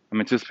 I'm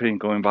anticipating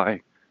going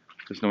by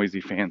this noisy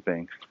fan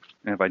thing,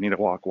 and if I need to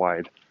walk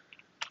wide,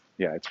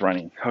 yeah, it's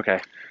running. Okay.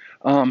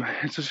 And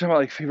so she's talking about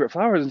like favorite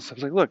flowers and stuff.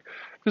 It's like, look,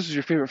 this is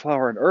your favorite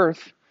flower on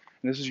Earth,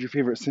 and this is your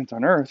favorite scent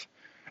on Earth.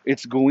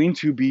 It's going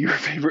to be your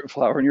favorite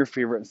flower and your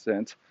favorite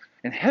scent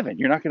in heaven.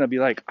 You're not going to be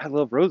like, I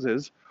love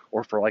roses,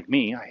 or for like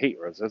me, I hate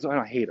roses. I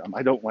don't hate them.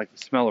 I don't like the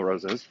smell of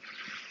roses.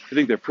 I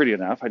think they're pretty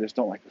enough. I just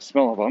don't like the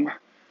smell of them.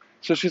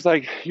 So she's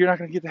like, you're not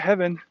going to get to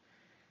heaven,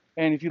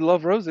 and if you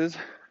love roses,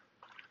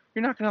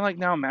 you're not going to like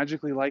now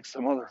magically like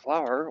some other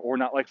flower or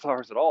not like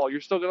flowers at all.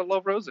 You're still going to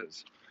love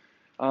roses.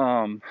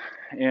 Um,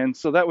 and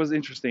so that was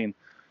interesting.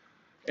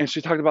 And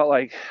she talked about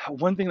like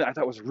one thing that I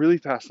thought was really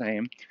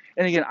fascinating.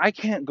 And again, I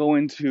can't go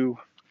into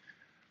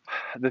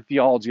the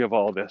theology of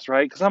all of this,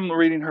 right? Because I'm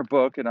reading her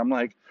book and I'm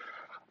like,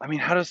 I mean,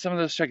 how does some of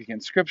this check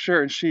against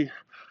scripture? And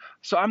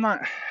so I'm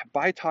not,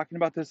 by talking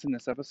about this in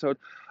this episode,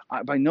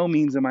 by no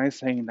means am I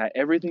saying that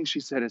everything she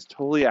said is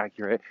totally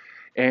accurate.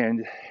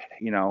 And,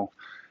 you know,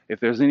 if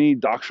there's any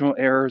doctrinal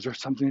errors or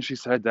something she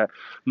said that,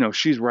 no,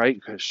 she's right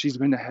because she's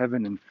been to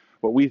heaven and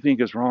what we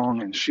think is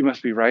wrong and she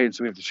must be right. And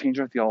so we have to change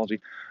our theology.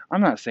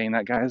 I'm not saying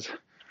that, guys.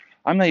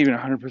 I'm not even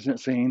 100%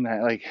 saying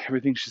that like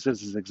everything she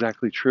says is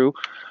exactly true.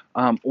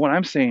 What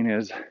I'm saying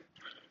is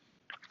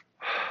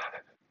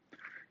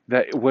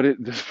that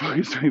this book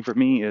is doing for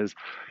me is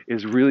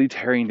really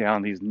tearing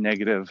down these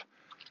negative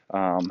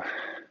um,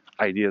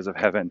 ideas of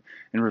heaven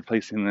and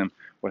replacing them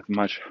with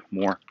much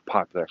more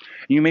popular.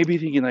 And you may be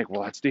thinking like,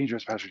 well, that's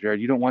dangerous, Pastor Jared.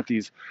 You don't want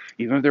these,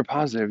 even if they're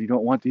positive, you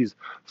don't want these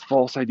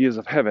false ideas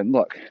of heaven.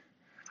 Look,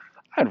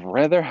 I'd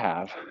rather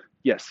have,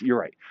 yes, you're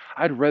right.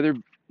 I'd rather,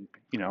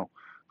 you know,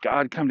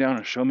 God come down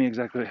and show me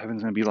exactly what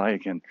heaven's going to be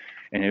like, and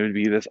it would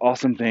be this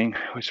awesome thing,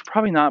 which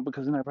probably not,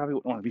 because then I probably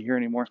wouldn't want to be here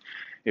anymore.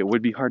 It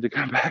would be hard to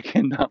come back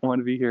and not want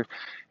to be here,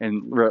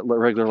 and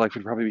regular life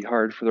would probably be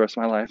hard for the rest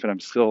of my life, and I'm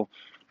still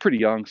pretty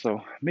young,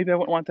 so maybe I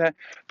wouldn't want that.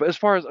 But as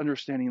far as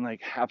understanding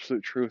like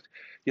absolute truth,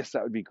 yes,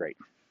 that would be great.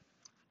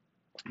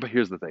 But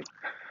here's the thing.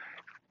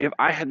 If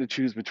I had to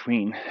choose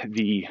between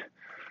the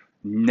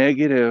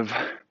negative,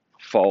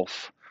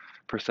 false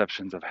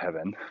perceptions of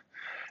heaven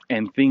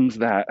and things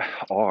that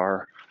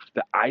are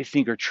that I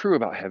think are true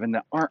about heaven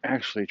that aren't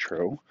actually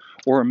true,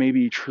 or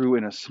maybe true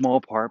in a small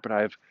part, but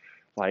I've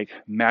like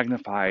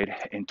magnified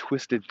and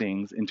twisted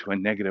things into a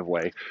negative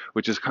way,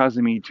 which is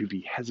causing me to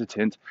be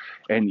hesitant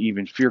and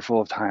even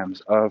fearful of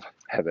times of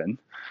heaven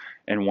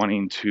and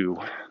wanting to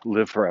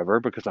live forever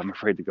because I'm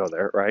afraid to go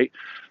there, right?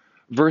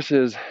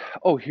 Versus,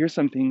 oh, here's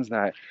some things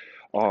that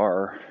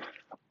are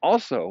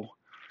also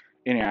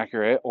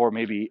inaccurate or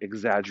maybe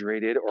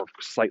exaggerated or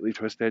slightly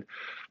twisted,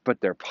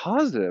 but they're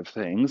positive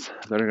things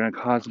that are going to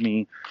cause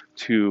me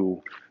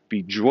to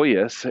be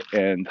joyous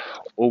and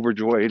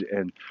overjoyed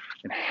and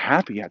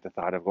happy at the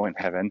thought of going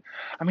to heaven.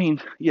 I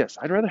mean, yes,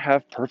 I'd rather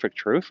have perfect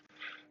truth,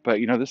 but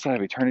you know, this side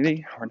of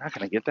eternity, we're not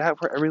going to get that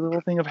for every little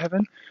thing of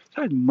heaven.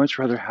 So I'd much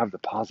rather have the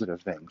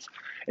positive things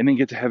and then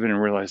get to heaven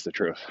and realize the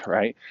truth,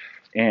 right?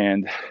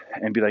 And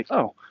be like,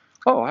 oh,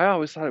 I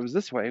always thought it was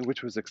this way,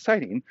 which was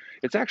exciting.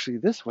 It's actually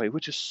this way,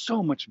 which is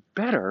so much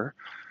better.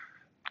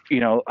 You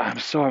know,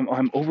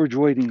 I'm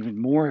overjoyed and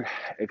even more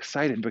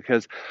excited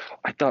because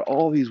I thought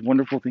all these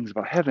wonderful things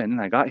about heaven,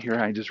 and I got here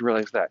and I just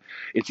realized that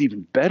it's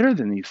even better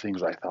than these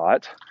things I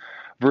thought.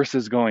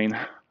 Versus going,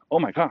 oh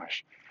my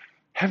gosh,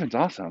 heaven's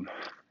awesome.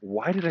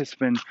 Why did I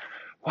spend?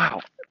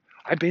 Wow,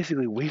 I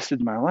basically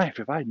wasted my life.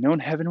 If I had known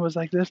heaven was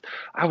like this,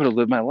 I would have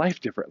lived my life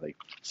differently.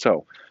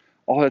 So,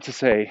 all that to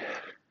say,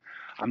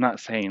 I'm not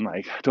saying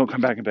like, don't come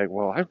back and be like,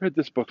 well, I read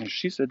this book and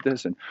she said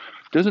this, and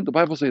doesn't the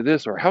Bible say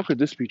this, or how could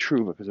this be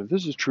true? Because if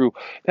this is true,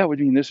 that would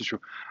mean this is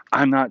true.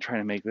 I'm not trying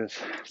to make this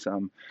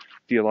some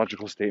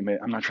theological statement.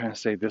 I'm not trying to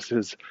say this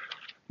is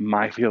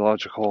my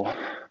theological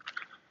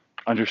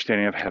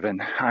understanding of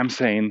heaven. I'm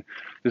saying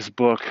this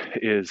book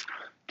is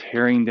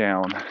tearing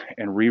down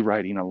and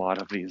rewriting a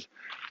lot of these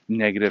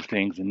negative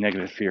things and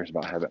negative fears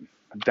about heaven.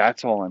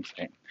 That's all I'm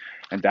saying.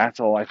 And that's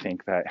all I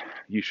think that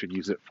you should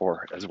use it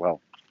for as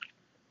well.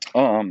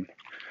 Um,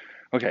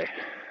 okay,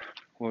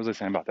 what was I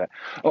saying about that?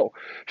 Oh,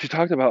 she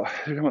talked about,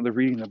 they're talking about the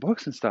reading the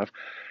books and stuff,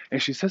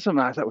 and she said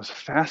something I thought was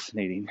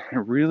fascinating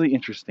and really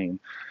interesting.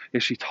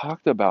 Is she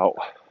talked about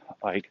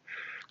like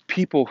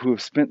people who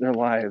have spent their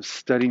lives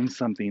studying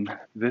something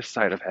this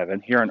side of heaven,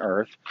 here on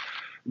earth,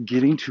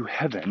 getting to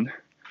heaven,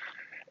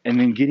 and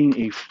then getting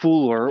a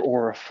fuller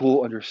or a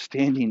full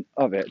understanding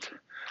of it,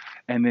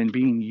 and then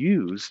being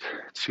used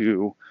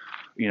to,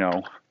 you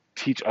know,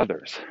 teach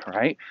others,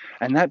 right?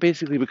 And that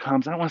basically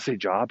becomes, I don't want to say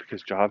job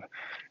because job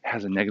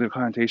has a negative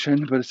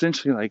connotation, but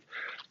essentially like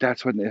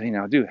that's what they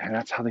now do. And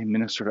that's how they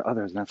minister to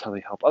others and that's how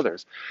they help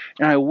others.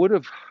 And I would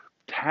have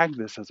tagged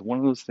this as one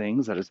of those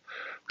things that is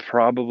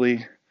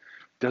probably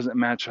doesn't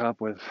match up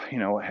with,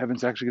 what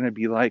heaven's actually going to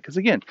be like. Because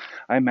again,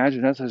 I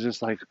imagine us as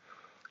just like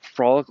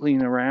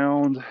frolicking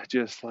around,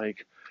 just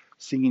like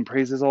singing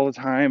praises all the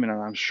time. And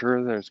I'm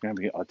sure there's going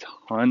to be a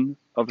ton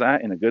of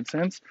that in a good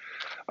sense.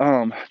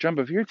 John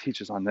Bevere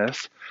teaches on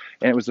this,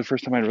 and it was the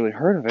first time I'd really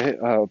heard of it,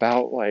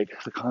 about like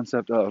the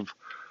concept of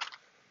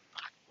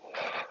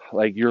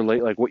like your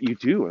late, like what you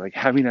do, like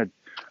having a,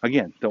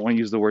 again, don't want to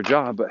use the word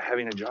job, but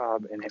having a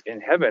job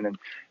in heaven, and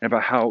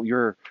about how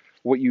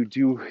what you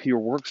do, your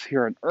works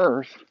here on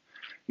earth,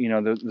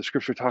 the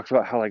scripture talks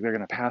about how like they're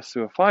going to pass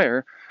through a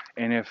fire.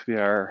 And if they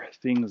are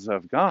things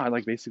of God,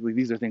 like basically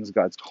these are things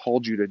God's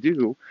called you to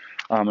do.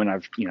 And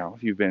I've,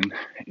 if you've been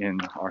in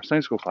our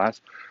Sunday school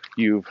class,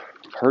 you've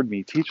heard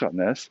me teach on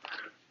this,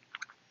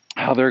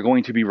 how they're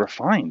going to be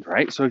refined,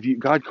 right? So if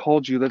God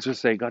called you, let's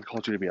just say God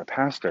called you to be a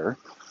pastor,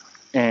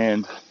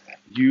 and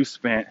you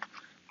spent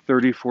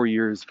 34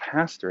 years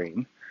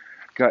pastoring,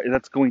 God,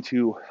 that's going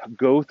to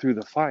go through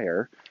the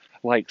fire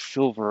like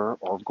silver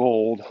or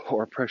gold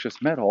or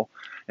precious metal,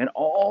 and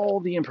all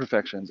the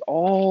imperfections,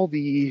 all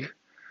the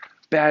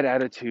bad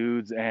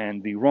attitudes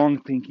and the wrong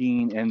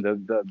thinking and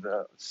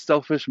the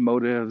selfish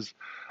motives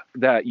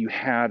that you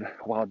had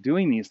while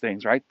doing these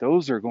things, right?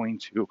 Those are going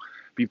to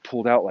be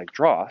pulled out like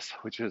dross,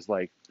 which is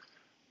like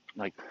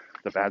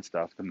the bad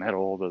stuff, the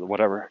metal, the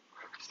whatever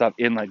stuff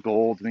in like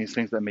gold and these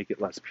things that make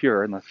it less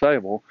pure and less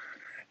valuable.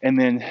 And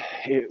then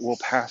it will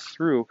pass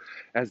through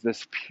as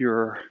this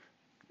pure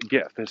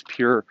gift, this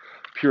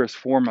purest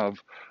form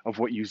of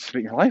what you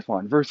spent your life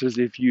on. Versus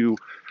if you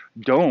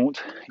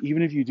don't,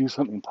 even if you do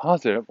something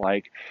positive,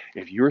 like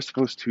if you're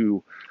supposed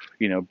to,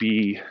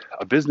 be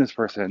a business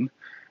person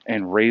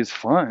and raise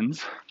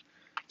funds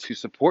to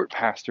support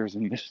pastors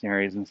and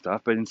missionaries and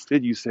stuff, but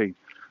instead you say,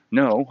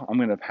 no, I'm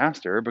going to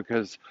pastor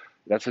because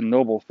that's a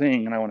noble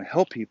thing and I want to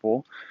help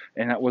people,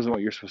 and that wasn't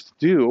what you're supposed to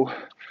do,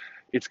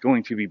 it's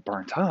going to be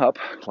burnt up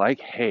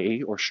like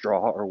hay or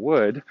straw or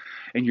wood,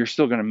 and you're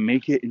still going to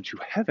make it into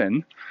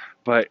heaven,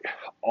 but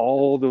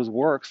all those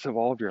works of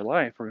all of your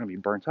life are going to be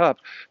burnt up.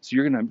 So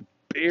you're going to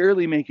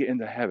barely make it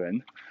into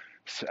heaven.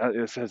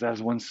 It says,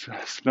 as one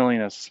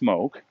smelling of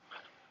smoke.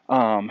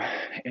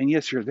 And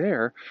yes, you're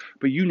there,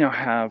 but you now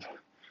have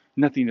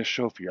nothing to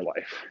show for your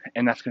life,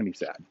 and that's going to be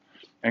sad.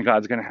 And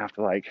God's going to have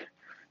to like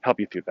help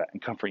you through that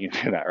and comfort you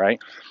through that,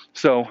 right?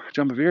 So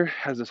John Bevere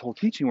has this whole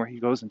teaching where he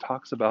goes and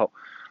talks about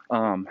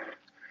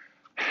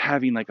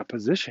having like a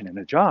position and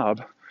a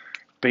job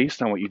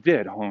based on what you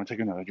did. Hold on, I'm gonna take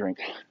another drink.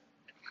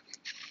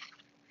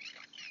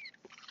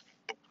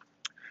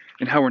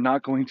 And how we're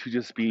not going to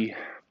just be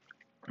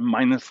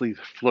mindlessly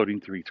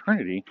floating through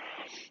eternity,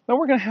 but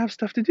we're going to have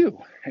stuff to do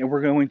and we're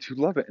going to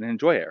love it and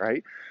enjoy it,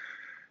 right?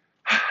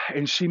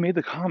 And she made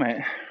the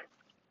comment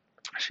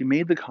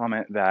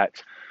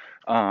that,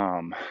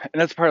 and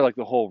that's part of like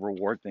the whole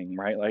reward thing,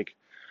 right? Like,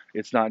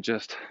 it's not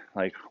just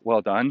like,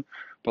 well done,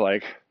 but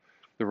like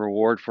the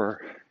reward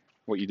for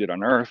what you did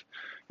on earth,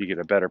 you get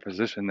a better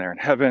position there in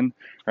heaven,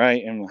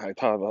 right? And I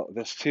thought about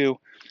this too.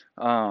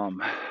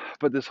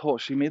 But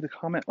she made the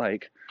comment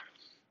like,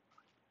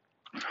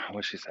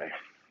 what'd she say?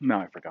 No,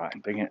 I forgot.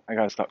 Dang it, I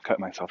gotta stop cutting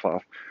myself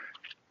off.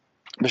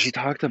 But she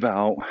talked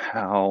about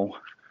how,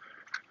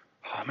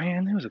 oh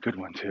man, it was a good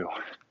one too.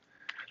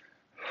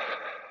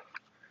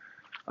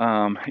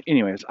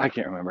 Anyways, I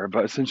can't remember,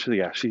 but essentially,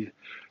 yeah,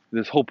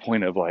 this whole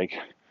point of like,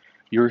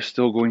 you're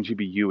still going to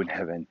be you in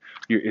heaven.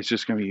 It's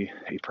just going to be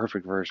a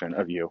perfect version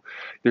of you.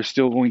 There's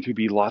still going to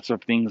be lots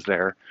of things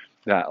there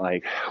that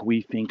like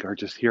we think are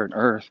just here on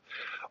earth.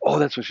 Oh,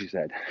 that's what she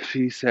said.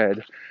 She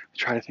said,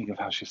 try to think of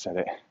how she said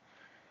it.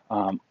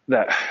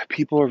 That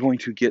people are going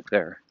to get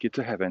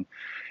to heaven,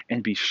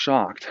 and be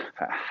shocked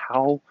at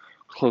how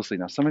closely.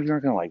 Now, some of you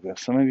aren't going to like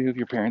this. Some of you, if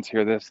your parents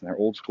hear this and they're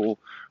old school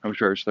from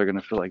church, they're going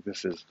to feel like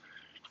this is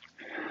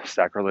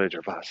sacrilege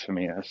or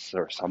blasphemous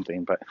or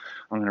something, but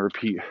I'm going to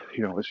repeat,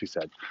 what she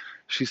said.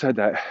 She said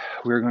that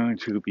we're going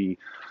to be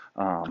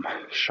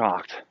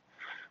shocked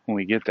when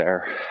we get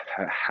there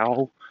at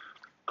how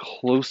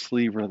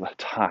closely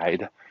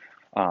tied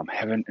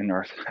heaven and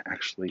earth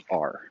actually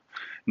are.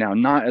 Now,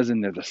 not as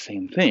in they're the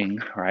same thing,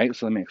 right?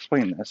 So let me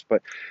explain this,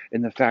 but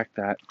in the fact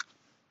that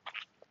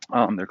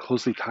they're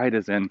closely tied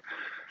as in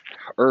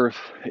earth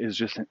is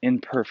just an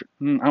imperfect,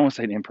 I don't want to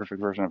say an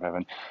imperfect version of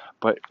heaven,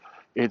 but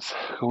it's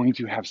going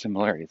to have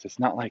similarities. It's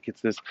not like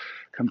it's this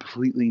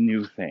completely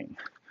new thing,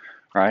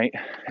 right?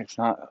 It's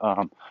not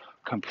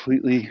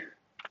completely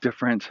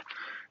different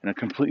and a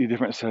completely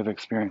different set of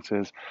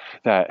experiences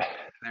that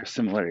there's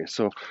similarities.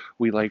 So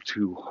we like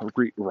to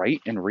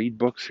write and read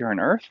books here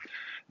on earth.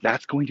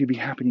 That's going to be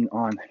happening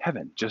on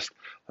heaven, just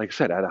like I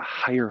said, at a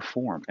higher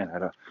form and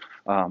at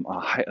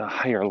a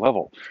higher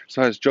level.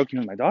 So I was joking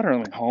with my daughter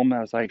on the way home. I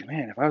was like,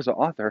 man, if I was an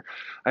author,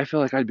 I feel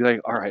like I'd be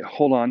like, all right,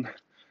 hold on.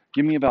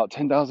 Give me about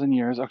 10,000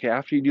 years. Okay,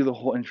 after you do the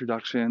whole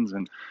introductions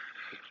and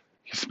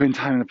you spend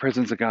time in the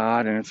presence of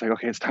God, and it's like,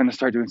 okay, it's time to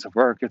start doing some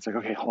work. It's like,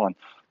 okay, hold on,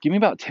 give me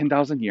about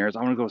 10,000 years.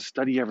 I want to go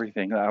study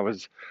everything that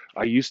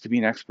I used to be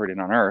an expert in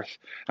on Earth.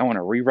 I want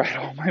to rewrite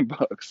all my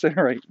books and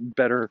write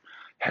better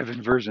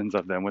heaven versions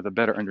of them with a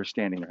better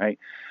understanding, right?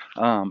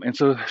 And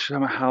so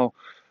somehow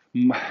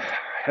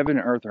heaven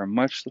and earth are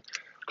much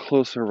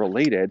closer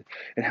related,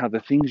 and how the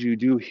things you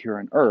do here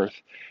on Earth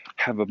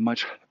have a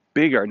much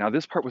bigger. Now,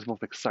 this part was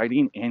both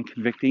exciting and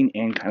convicting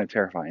and kind of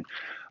terrifying.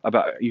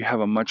 About you have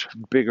a much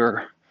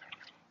bigger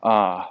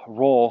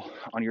role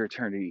on your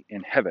eternity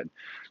in heaven.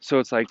 So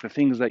it's like the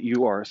things that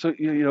you are. So,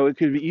 it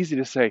could be easy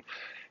to say,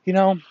 you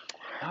know,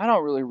 I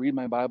don't really read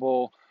my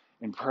Bible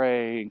and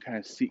pray and kind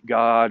of seek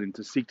God and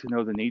to seek to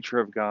know the nature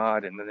of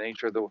God and the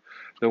nature of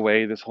the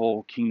way this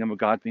whole kingdom of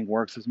God thing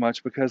works as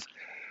much because,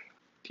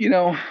 you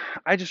know,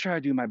 I just try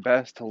to do my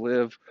best to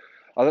live.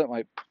 I'll let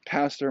my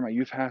pastor, my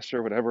youth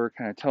pastor, whatever,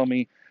 kind of tell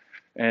me,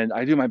 and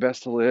I do my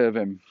best to live.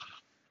 And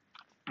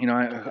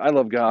I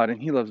love God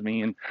and He loves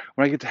me. And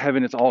when I get to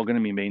heaven, it's all going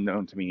to be made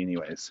known to me,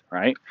 anyways,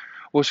 right?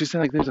 Well, she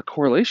said like there's a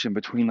correlation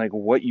between like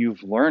what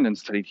you've learned and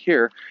studied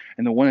here.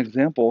 And the one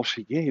example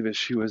she gave is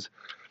she was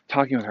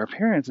talking with her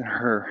parents, and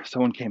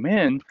someone came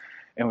in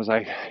and was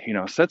like,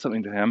 said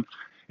something to him,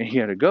 and he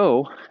had to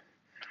go.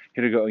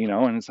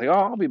 And it's like, oh,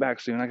 I'll be back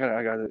soon. I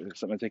got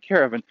something to take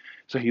care of. And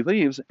so he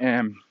leaves,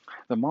 and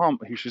the mom,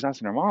 she's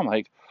asking her mom,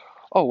 like,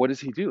 oh, what does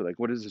he do? Like,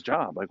 what is his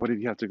job? Like, what did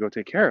he have to go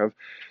take care of?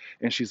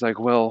 And she's like,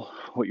 well,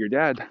 what your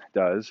dad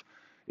does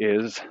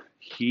is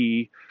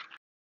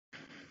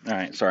all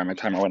right, sorry, my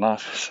timer went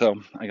off.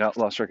 So I got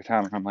lost track of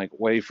time, and I'm like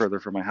way further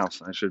from my house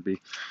than I should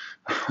be.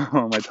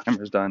 My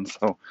timer's done.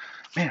 So,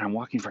 man, I'm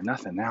walking for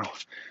nothing now.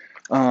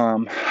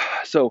 Um,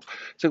 so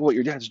what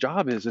your dad's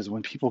job is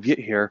when people get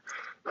here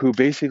who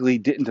basically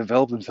didn't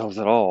develop themselves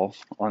at all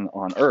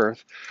on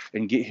Earth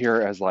and get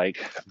here as like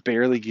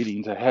barely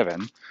getting to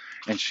heaven.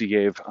 And she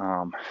gave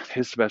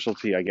his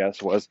specialty, I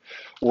guess, was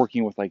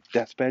working with like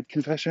deathbed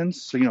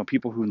confessions. So,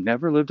 people who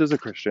never lived as a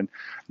Christian,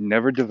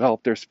 never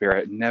developed their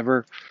spirit,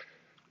 never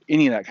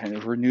any of that kind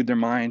of renewed their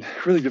mind,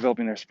 really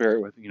developing their spirit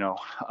with,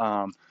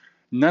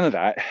 none of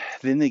that.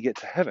 Then they get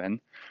to heaven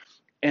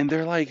and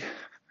they're like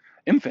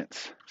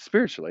infants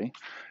spiritually,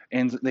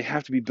 and they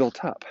have to be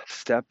built up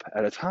step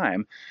at a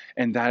time,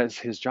 and that is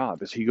his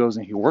job. Is he goes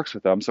and he works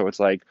with them. So it's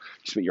like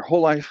you spent your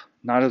whole life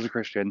not as a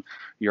Christian,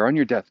 you're on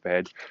your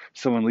deathbed,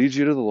 someone leads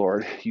you to the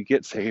Lord, you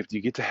get saved,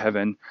 you get to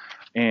heaven,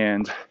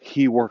 and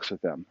he works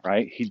with them,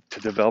 right? He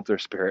to develop their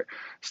spirit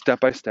step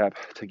by step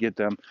to get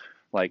them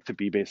like to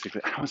be basically,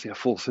 I don't want to say a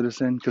full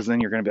citizen, because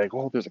then you're going to be like,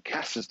 oh, there's a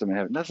caste system in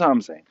heaven. That's not what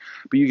I'm saying,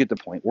 but you get the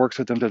point. Works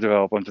with them to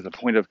develop them to the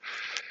point of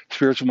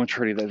spiritual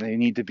maturity that they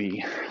need to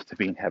be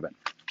in heaven.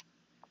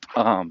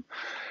 Um,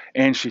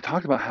 and she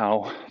talked about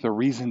how the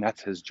reason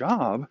that's his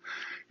job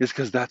is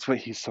because that's what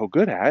he's so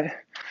good at,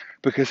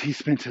 because he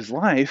spent his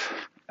life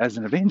as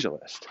an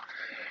evangelist.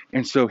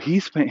 And so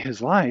he spent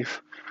his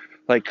life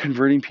like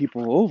converting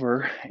people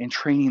over and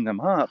training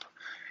them up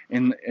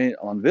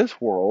on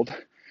this world.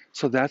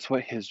 So that's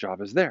what his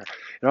job is there.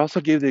 It also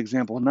gave the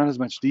example, not as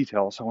much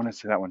detail, so I want to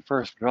say that one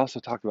first, but it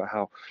also talked about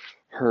how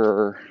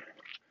her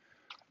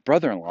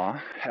brother-in-law,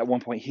 at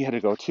one point, he had to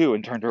go too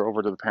and turned her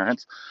over to the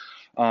parents.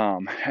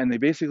 And they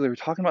basically were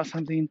talking about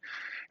something,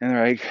 and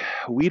they're like,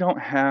 we don't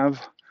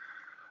have,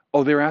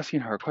 oh, they were asking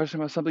her a question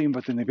about something,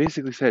 but then they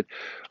basically said,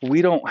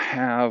 we don't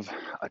have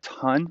a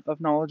ton of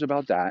knowledge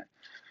about that.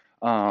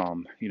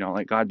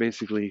 Like God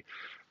basically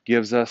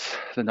gives us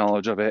the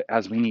knowledge of it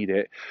as we need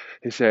it.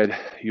 They said,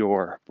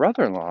 your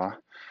brother-in-law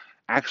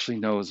actually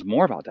knows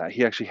more about that.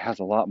 He actually has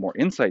a lot more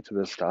insight to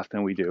this stuff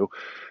than we do,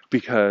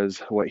 because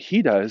what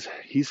he does,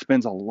 he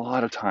spends a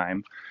lot of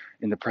time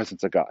in the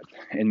presence of God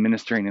and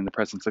ministering in the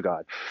presence of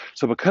God.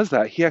 So because of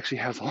that, he actually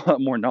has a lot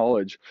more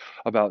knowledge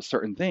about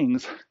certain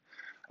things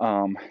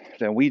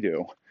than we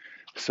do.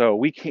 So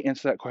we can't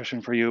answer that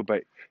question for you,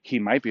 but he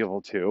might be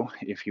able to,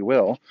 if you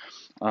will,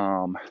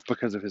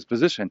 because of his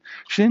position.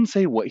 She didn't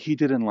say what he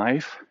did in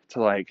life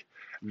to like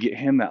get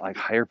him that like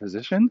higher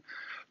position,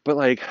 but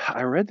like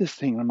I read this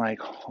thing and I'm like,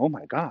 oh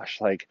my gosh,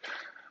 like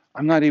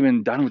I'm not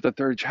even done with the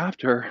third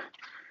chapter,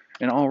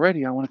 and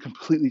already I want to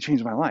completely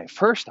change my life.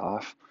 First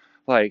off,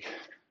 like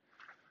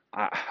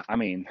I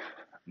mean,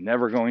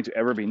 never going to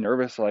ever be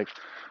nervous like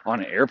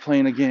on an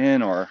airplane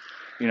again, or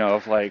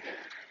if like,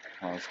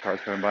 oh, this car's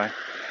coming by.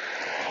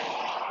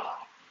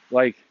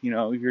 Like,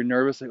 you're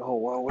nervous, like, oh,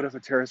 well, what if a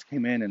terrorist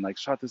came in and like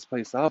shot this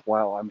place up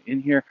while I'm in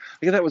here?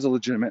 Like, that was a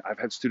legitimate, I've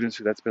had students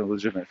who that's been a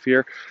legitimate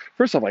fear.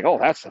 First, I'm like, oh,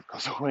 that stuff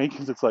goes away,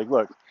 because it's like,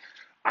 look,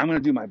 I'm going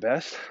to do my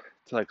best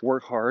to like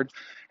work hard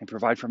and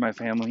provide for my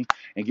family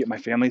and get my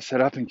family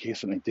set up in case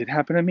something did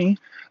happen to me.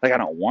 Like, I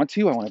don't want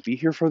to. I want to be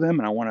here for them,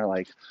 and I want to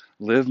like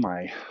live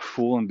my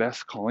full and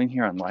best calling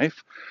here on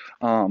life.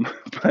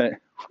 But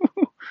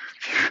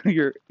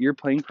your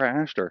plane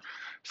crashed or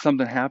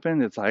something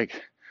happened, it's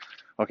like,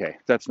 okay,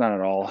 that's not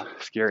at all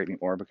scary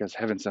anymore, because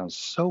heaven sounds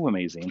so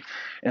amazing.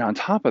 And on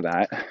top of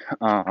that,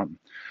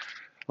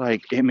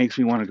 like, it makes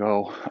me want to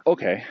go,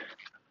 okay,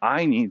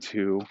 I need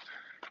to,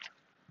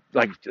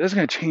 like, that's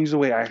going to change the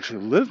way I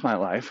actually live my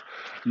life,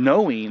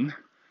 knowing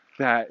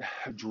that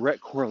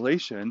direct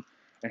correlation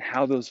and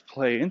how those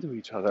play into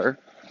each other.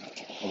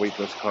 I'll wait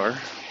for this car.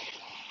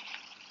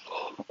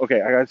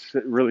 Okay, I got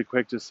to really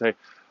quick just say,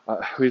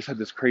 we just had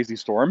this crazy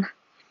storm,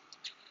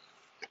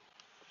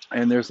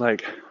 and there's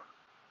like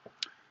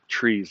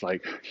trees,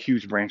 like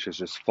huge branches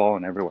just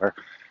falling everywhere.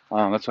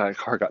 That's why the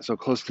car got so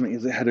close to me,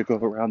 is it had to go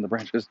around the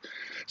branches.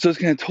 So it's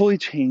going to totally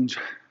change.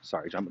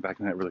 Sorry, jumping back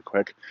in that really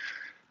quick.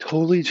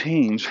 Totally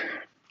change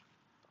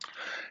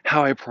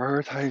how I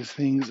prioritize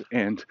things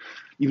and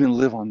even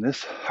live on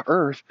this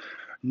earth,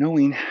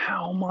 knowing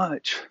how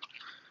much,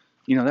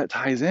 that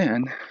ties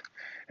in,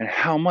 and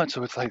how much.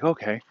 So it's like,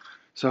 okay,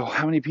 so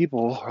how many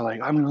people are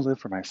like, I'm going to live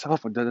for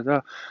myself and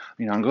go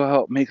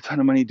out, make a ton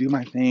of money, do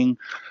my thing.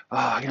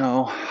 I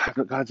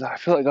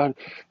feel like God,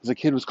 as a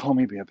kid, was calling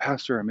me to be a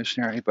pastor or a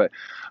missionary, but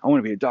I want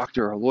to be a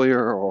doctor or a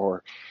lawyer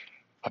or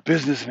a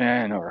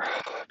businessman or a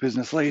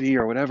business lady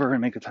or whatever,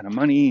 and make a ton of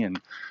money. And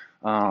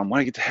when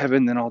I get to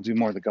heaven, then I'll do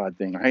more of the God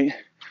thing, right?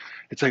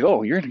 It's like,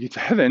 oh, you're going to get to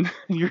heaven,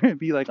 and you're going to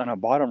be like on a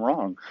bottom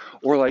rung.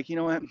 Or like, you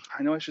know what?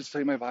 I know I should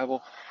study my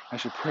Bible, I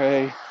should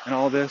pray and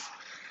all this,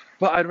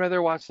 but I'd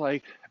rather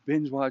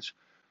binge watch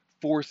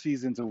 4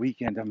 seasons a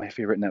weekend of my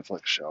favorite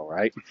Netflix show,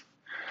 right?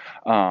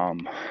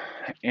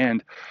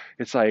 And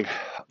it's like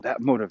that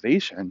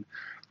motivation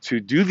to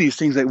do these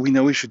things that we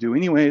know we should do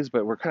anyways,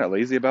 but we're kind of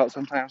lazy about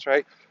sometimes,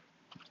 right?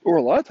 Or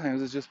a lot of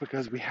times it's just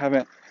because we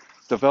haven't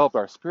developed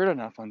our spirit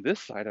enough on this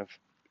side of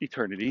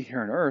eternity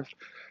here on earth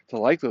to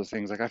like those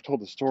things. Like, I've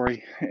told the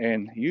story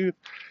and you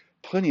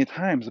plenty of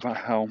times about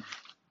how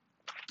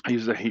I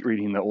used to hate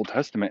reading the Old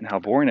Testament and how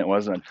boring it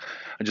was, and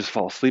I just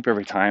fall asleep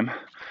every time.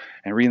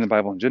 And reading the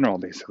Bible in general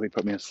basically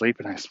put me asleep,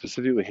 and I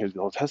specifically hated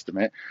the Old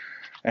Testament,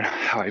 and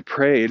how I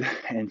prayed.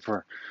 And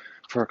for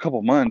a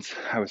couple months,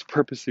 I was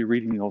purposely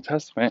reading the Old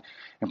Testament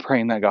and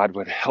praying that God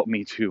would help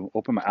me to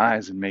open my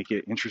eyes and make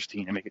it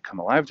interesting and make it come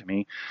alive to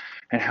me.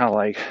 And how,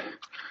 like,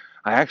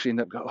 I actually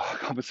end up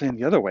compensating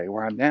the other way,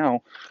 where I'm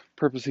now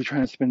purposely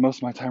trying to spend most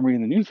of my time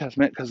reading the New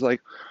Testament, because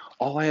like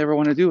all I ever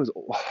want to do is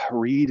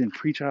read and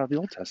preach out of the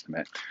Old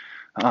Testament.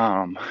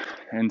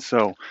 And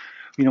so,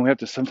 we have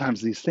to,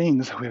 sometimes these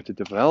things, we have to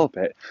develop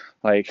it.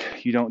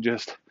 Like, you don't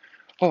just,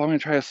 oh, I'm going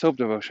to try a soap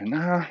devotion.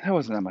 Nah, that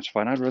wasn't that much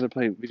fun. I'd rather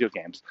play video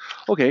games.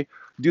 Okay,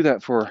 do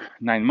that for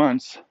 9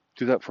 months,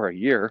 do that for a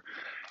year,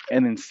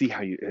 and then see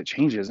how it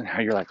changes, and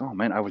how you're like, oh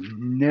man, I would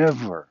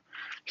never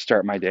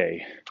start my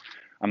day.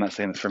 I'm not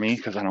saying this for me,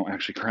 because I don't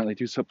actually currently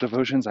do soap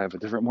devotions. I have a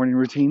different morning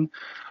routine.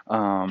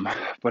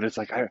 But it's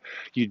like,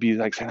 you'd be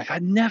like saying, like,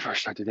 I'd never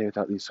start the day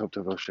without these soap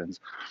devotions.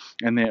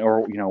 And then,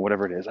 or,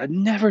 whatever it is, I'd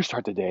never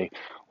start the day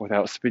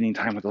without spending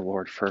time with the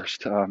Lord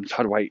first.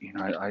 Todd White,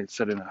 I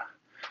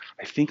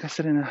think I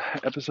said in an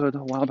episode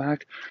a while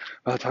back,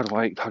 Todd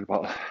White talked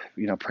about,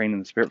 praying in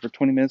the Spirit for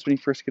 20 minutes when you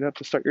first get up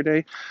to start your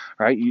day,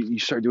 right? You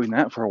start doing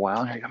that for a while,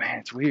 and you're like, oh, man,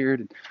 it's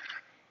weird. And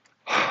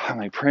I'm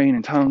like praying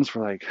in tongues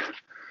for like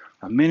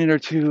a minute or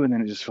two, and then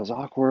it just feels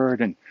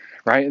awkward, and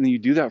right, and then you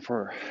do that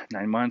for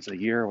 9 months, a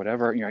year,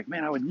 whatever, and you're like,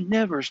 man, I would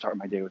never start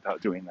my day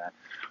without doing that,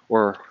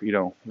 or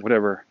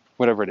whatever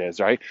it is,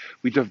 right?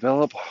 We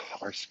develop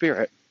our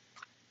spirit,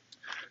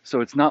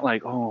 so it's not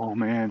like, oh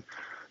man,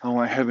 I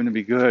want heaven to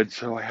be good,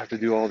 so I have to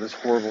do all this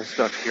horrible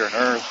stuff here on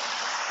earth.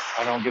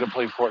 I don't get to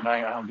play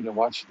Fortnite, I don't get to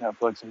watch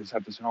Netflix, I just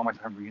have to spend all my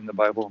time reading the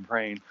Bible and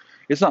praying.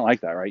 It's not like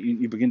that, right?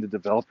 You begin to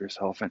develop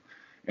yourself,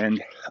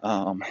 and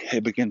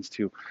it begins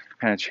to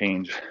kind of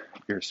change.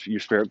 Your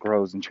spirit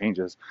grows and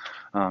changes.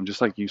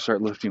 Just like you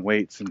start lifting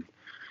weights and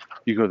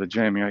you go to the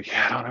gym, you're like,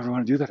 yeah, I don't ever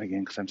want to do that again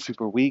because I'm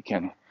super weak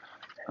and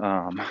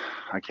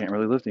I can't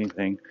really lift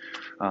anything.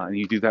 And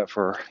you do that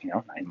for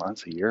 9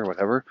 months, a year,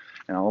 whatever,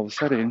 and all of a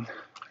sudden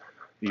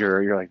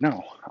you're like,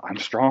 no, I'm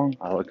strong,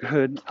 I look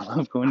good, I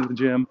love going to the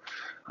gym.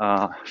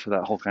 So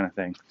that whole kind of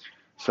thing.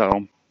 So,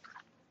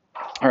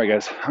 all right,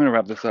 guys, I'm gonna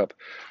wrap this up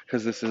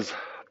because this is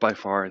by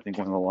far, I think,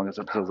 one of the longest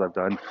episodes I've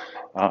done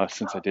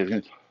since I did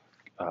it.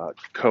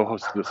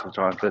 Co-hosted this with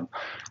Jonathan,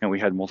 and we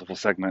had multiple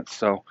segments.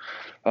 So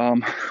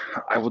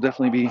I will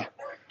definitely be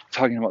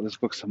talking about this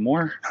book some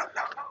more.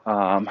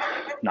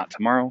 Not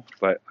tomorrow,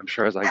 but I'm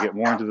sure as I get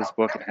more into this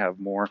book and have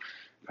more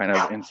kind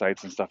of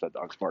insights and stuff. That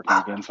dog's barking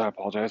again, so I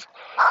apologize.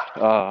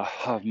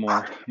 Have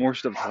more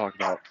stuff to talk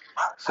about.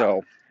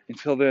 So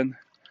until then,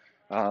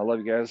 love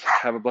you guys.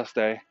 Have a blessed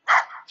day.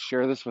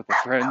 share this with a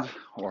friend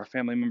or a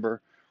family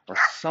member or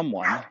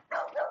someone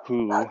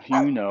who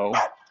you know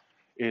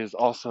is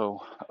also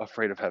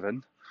afraid of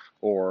heaven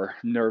or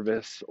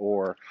nervous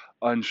or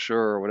unsure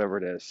or whatever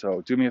it is.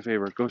 So do me a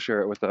favor, go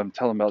share it with them.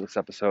 Tell them about this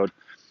episode.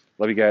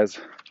 Love you guys.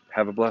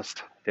 Have a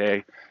blessed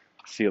day.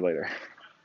 See you later.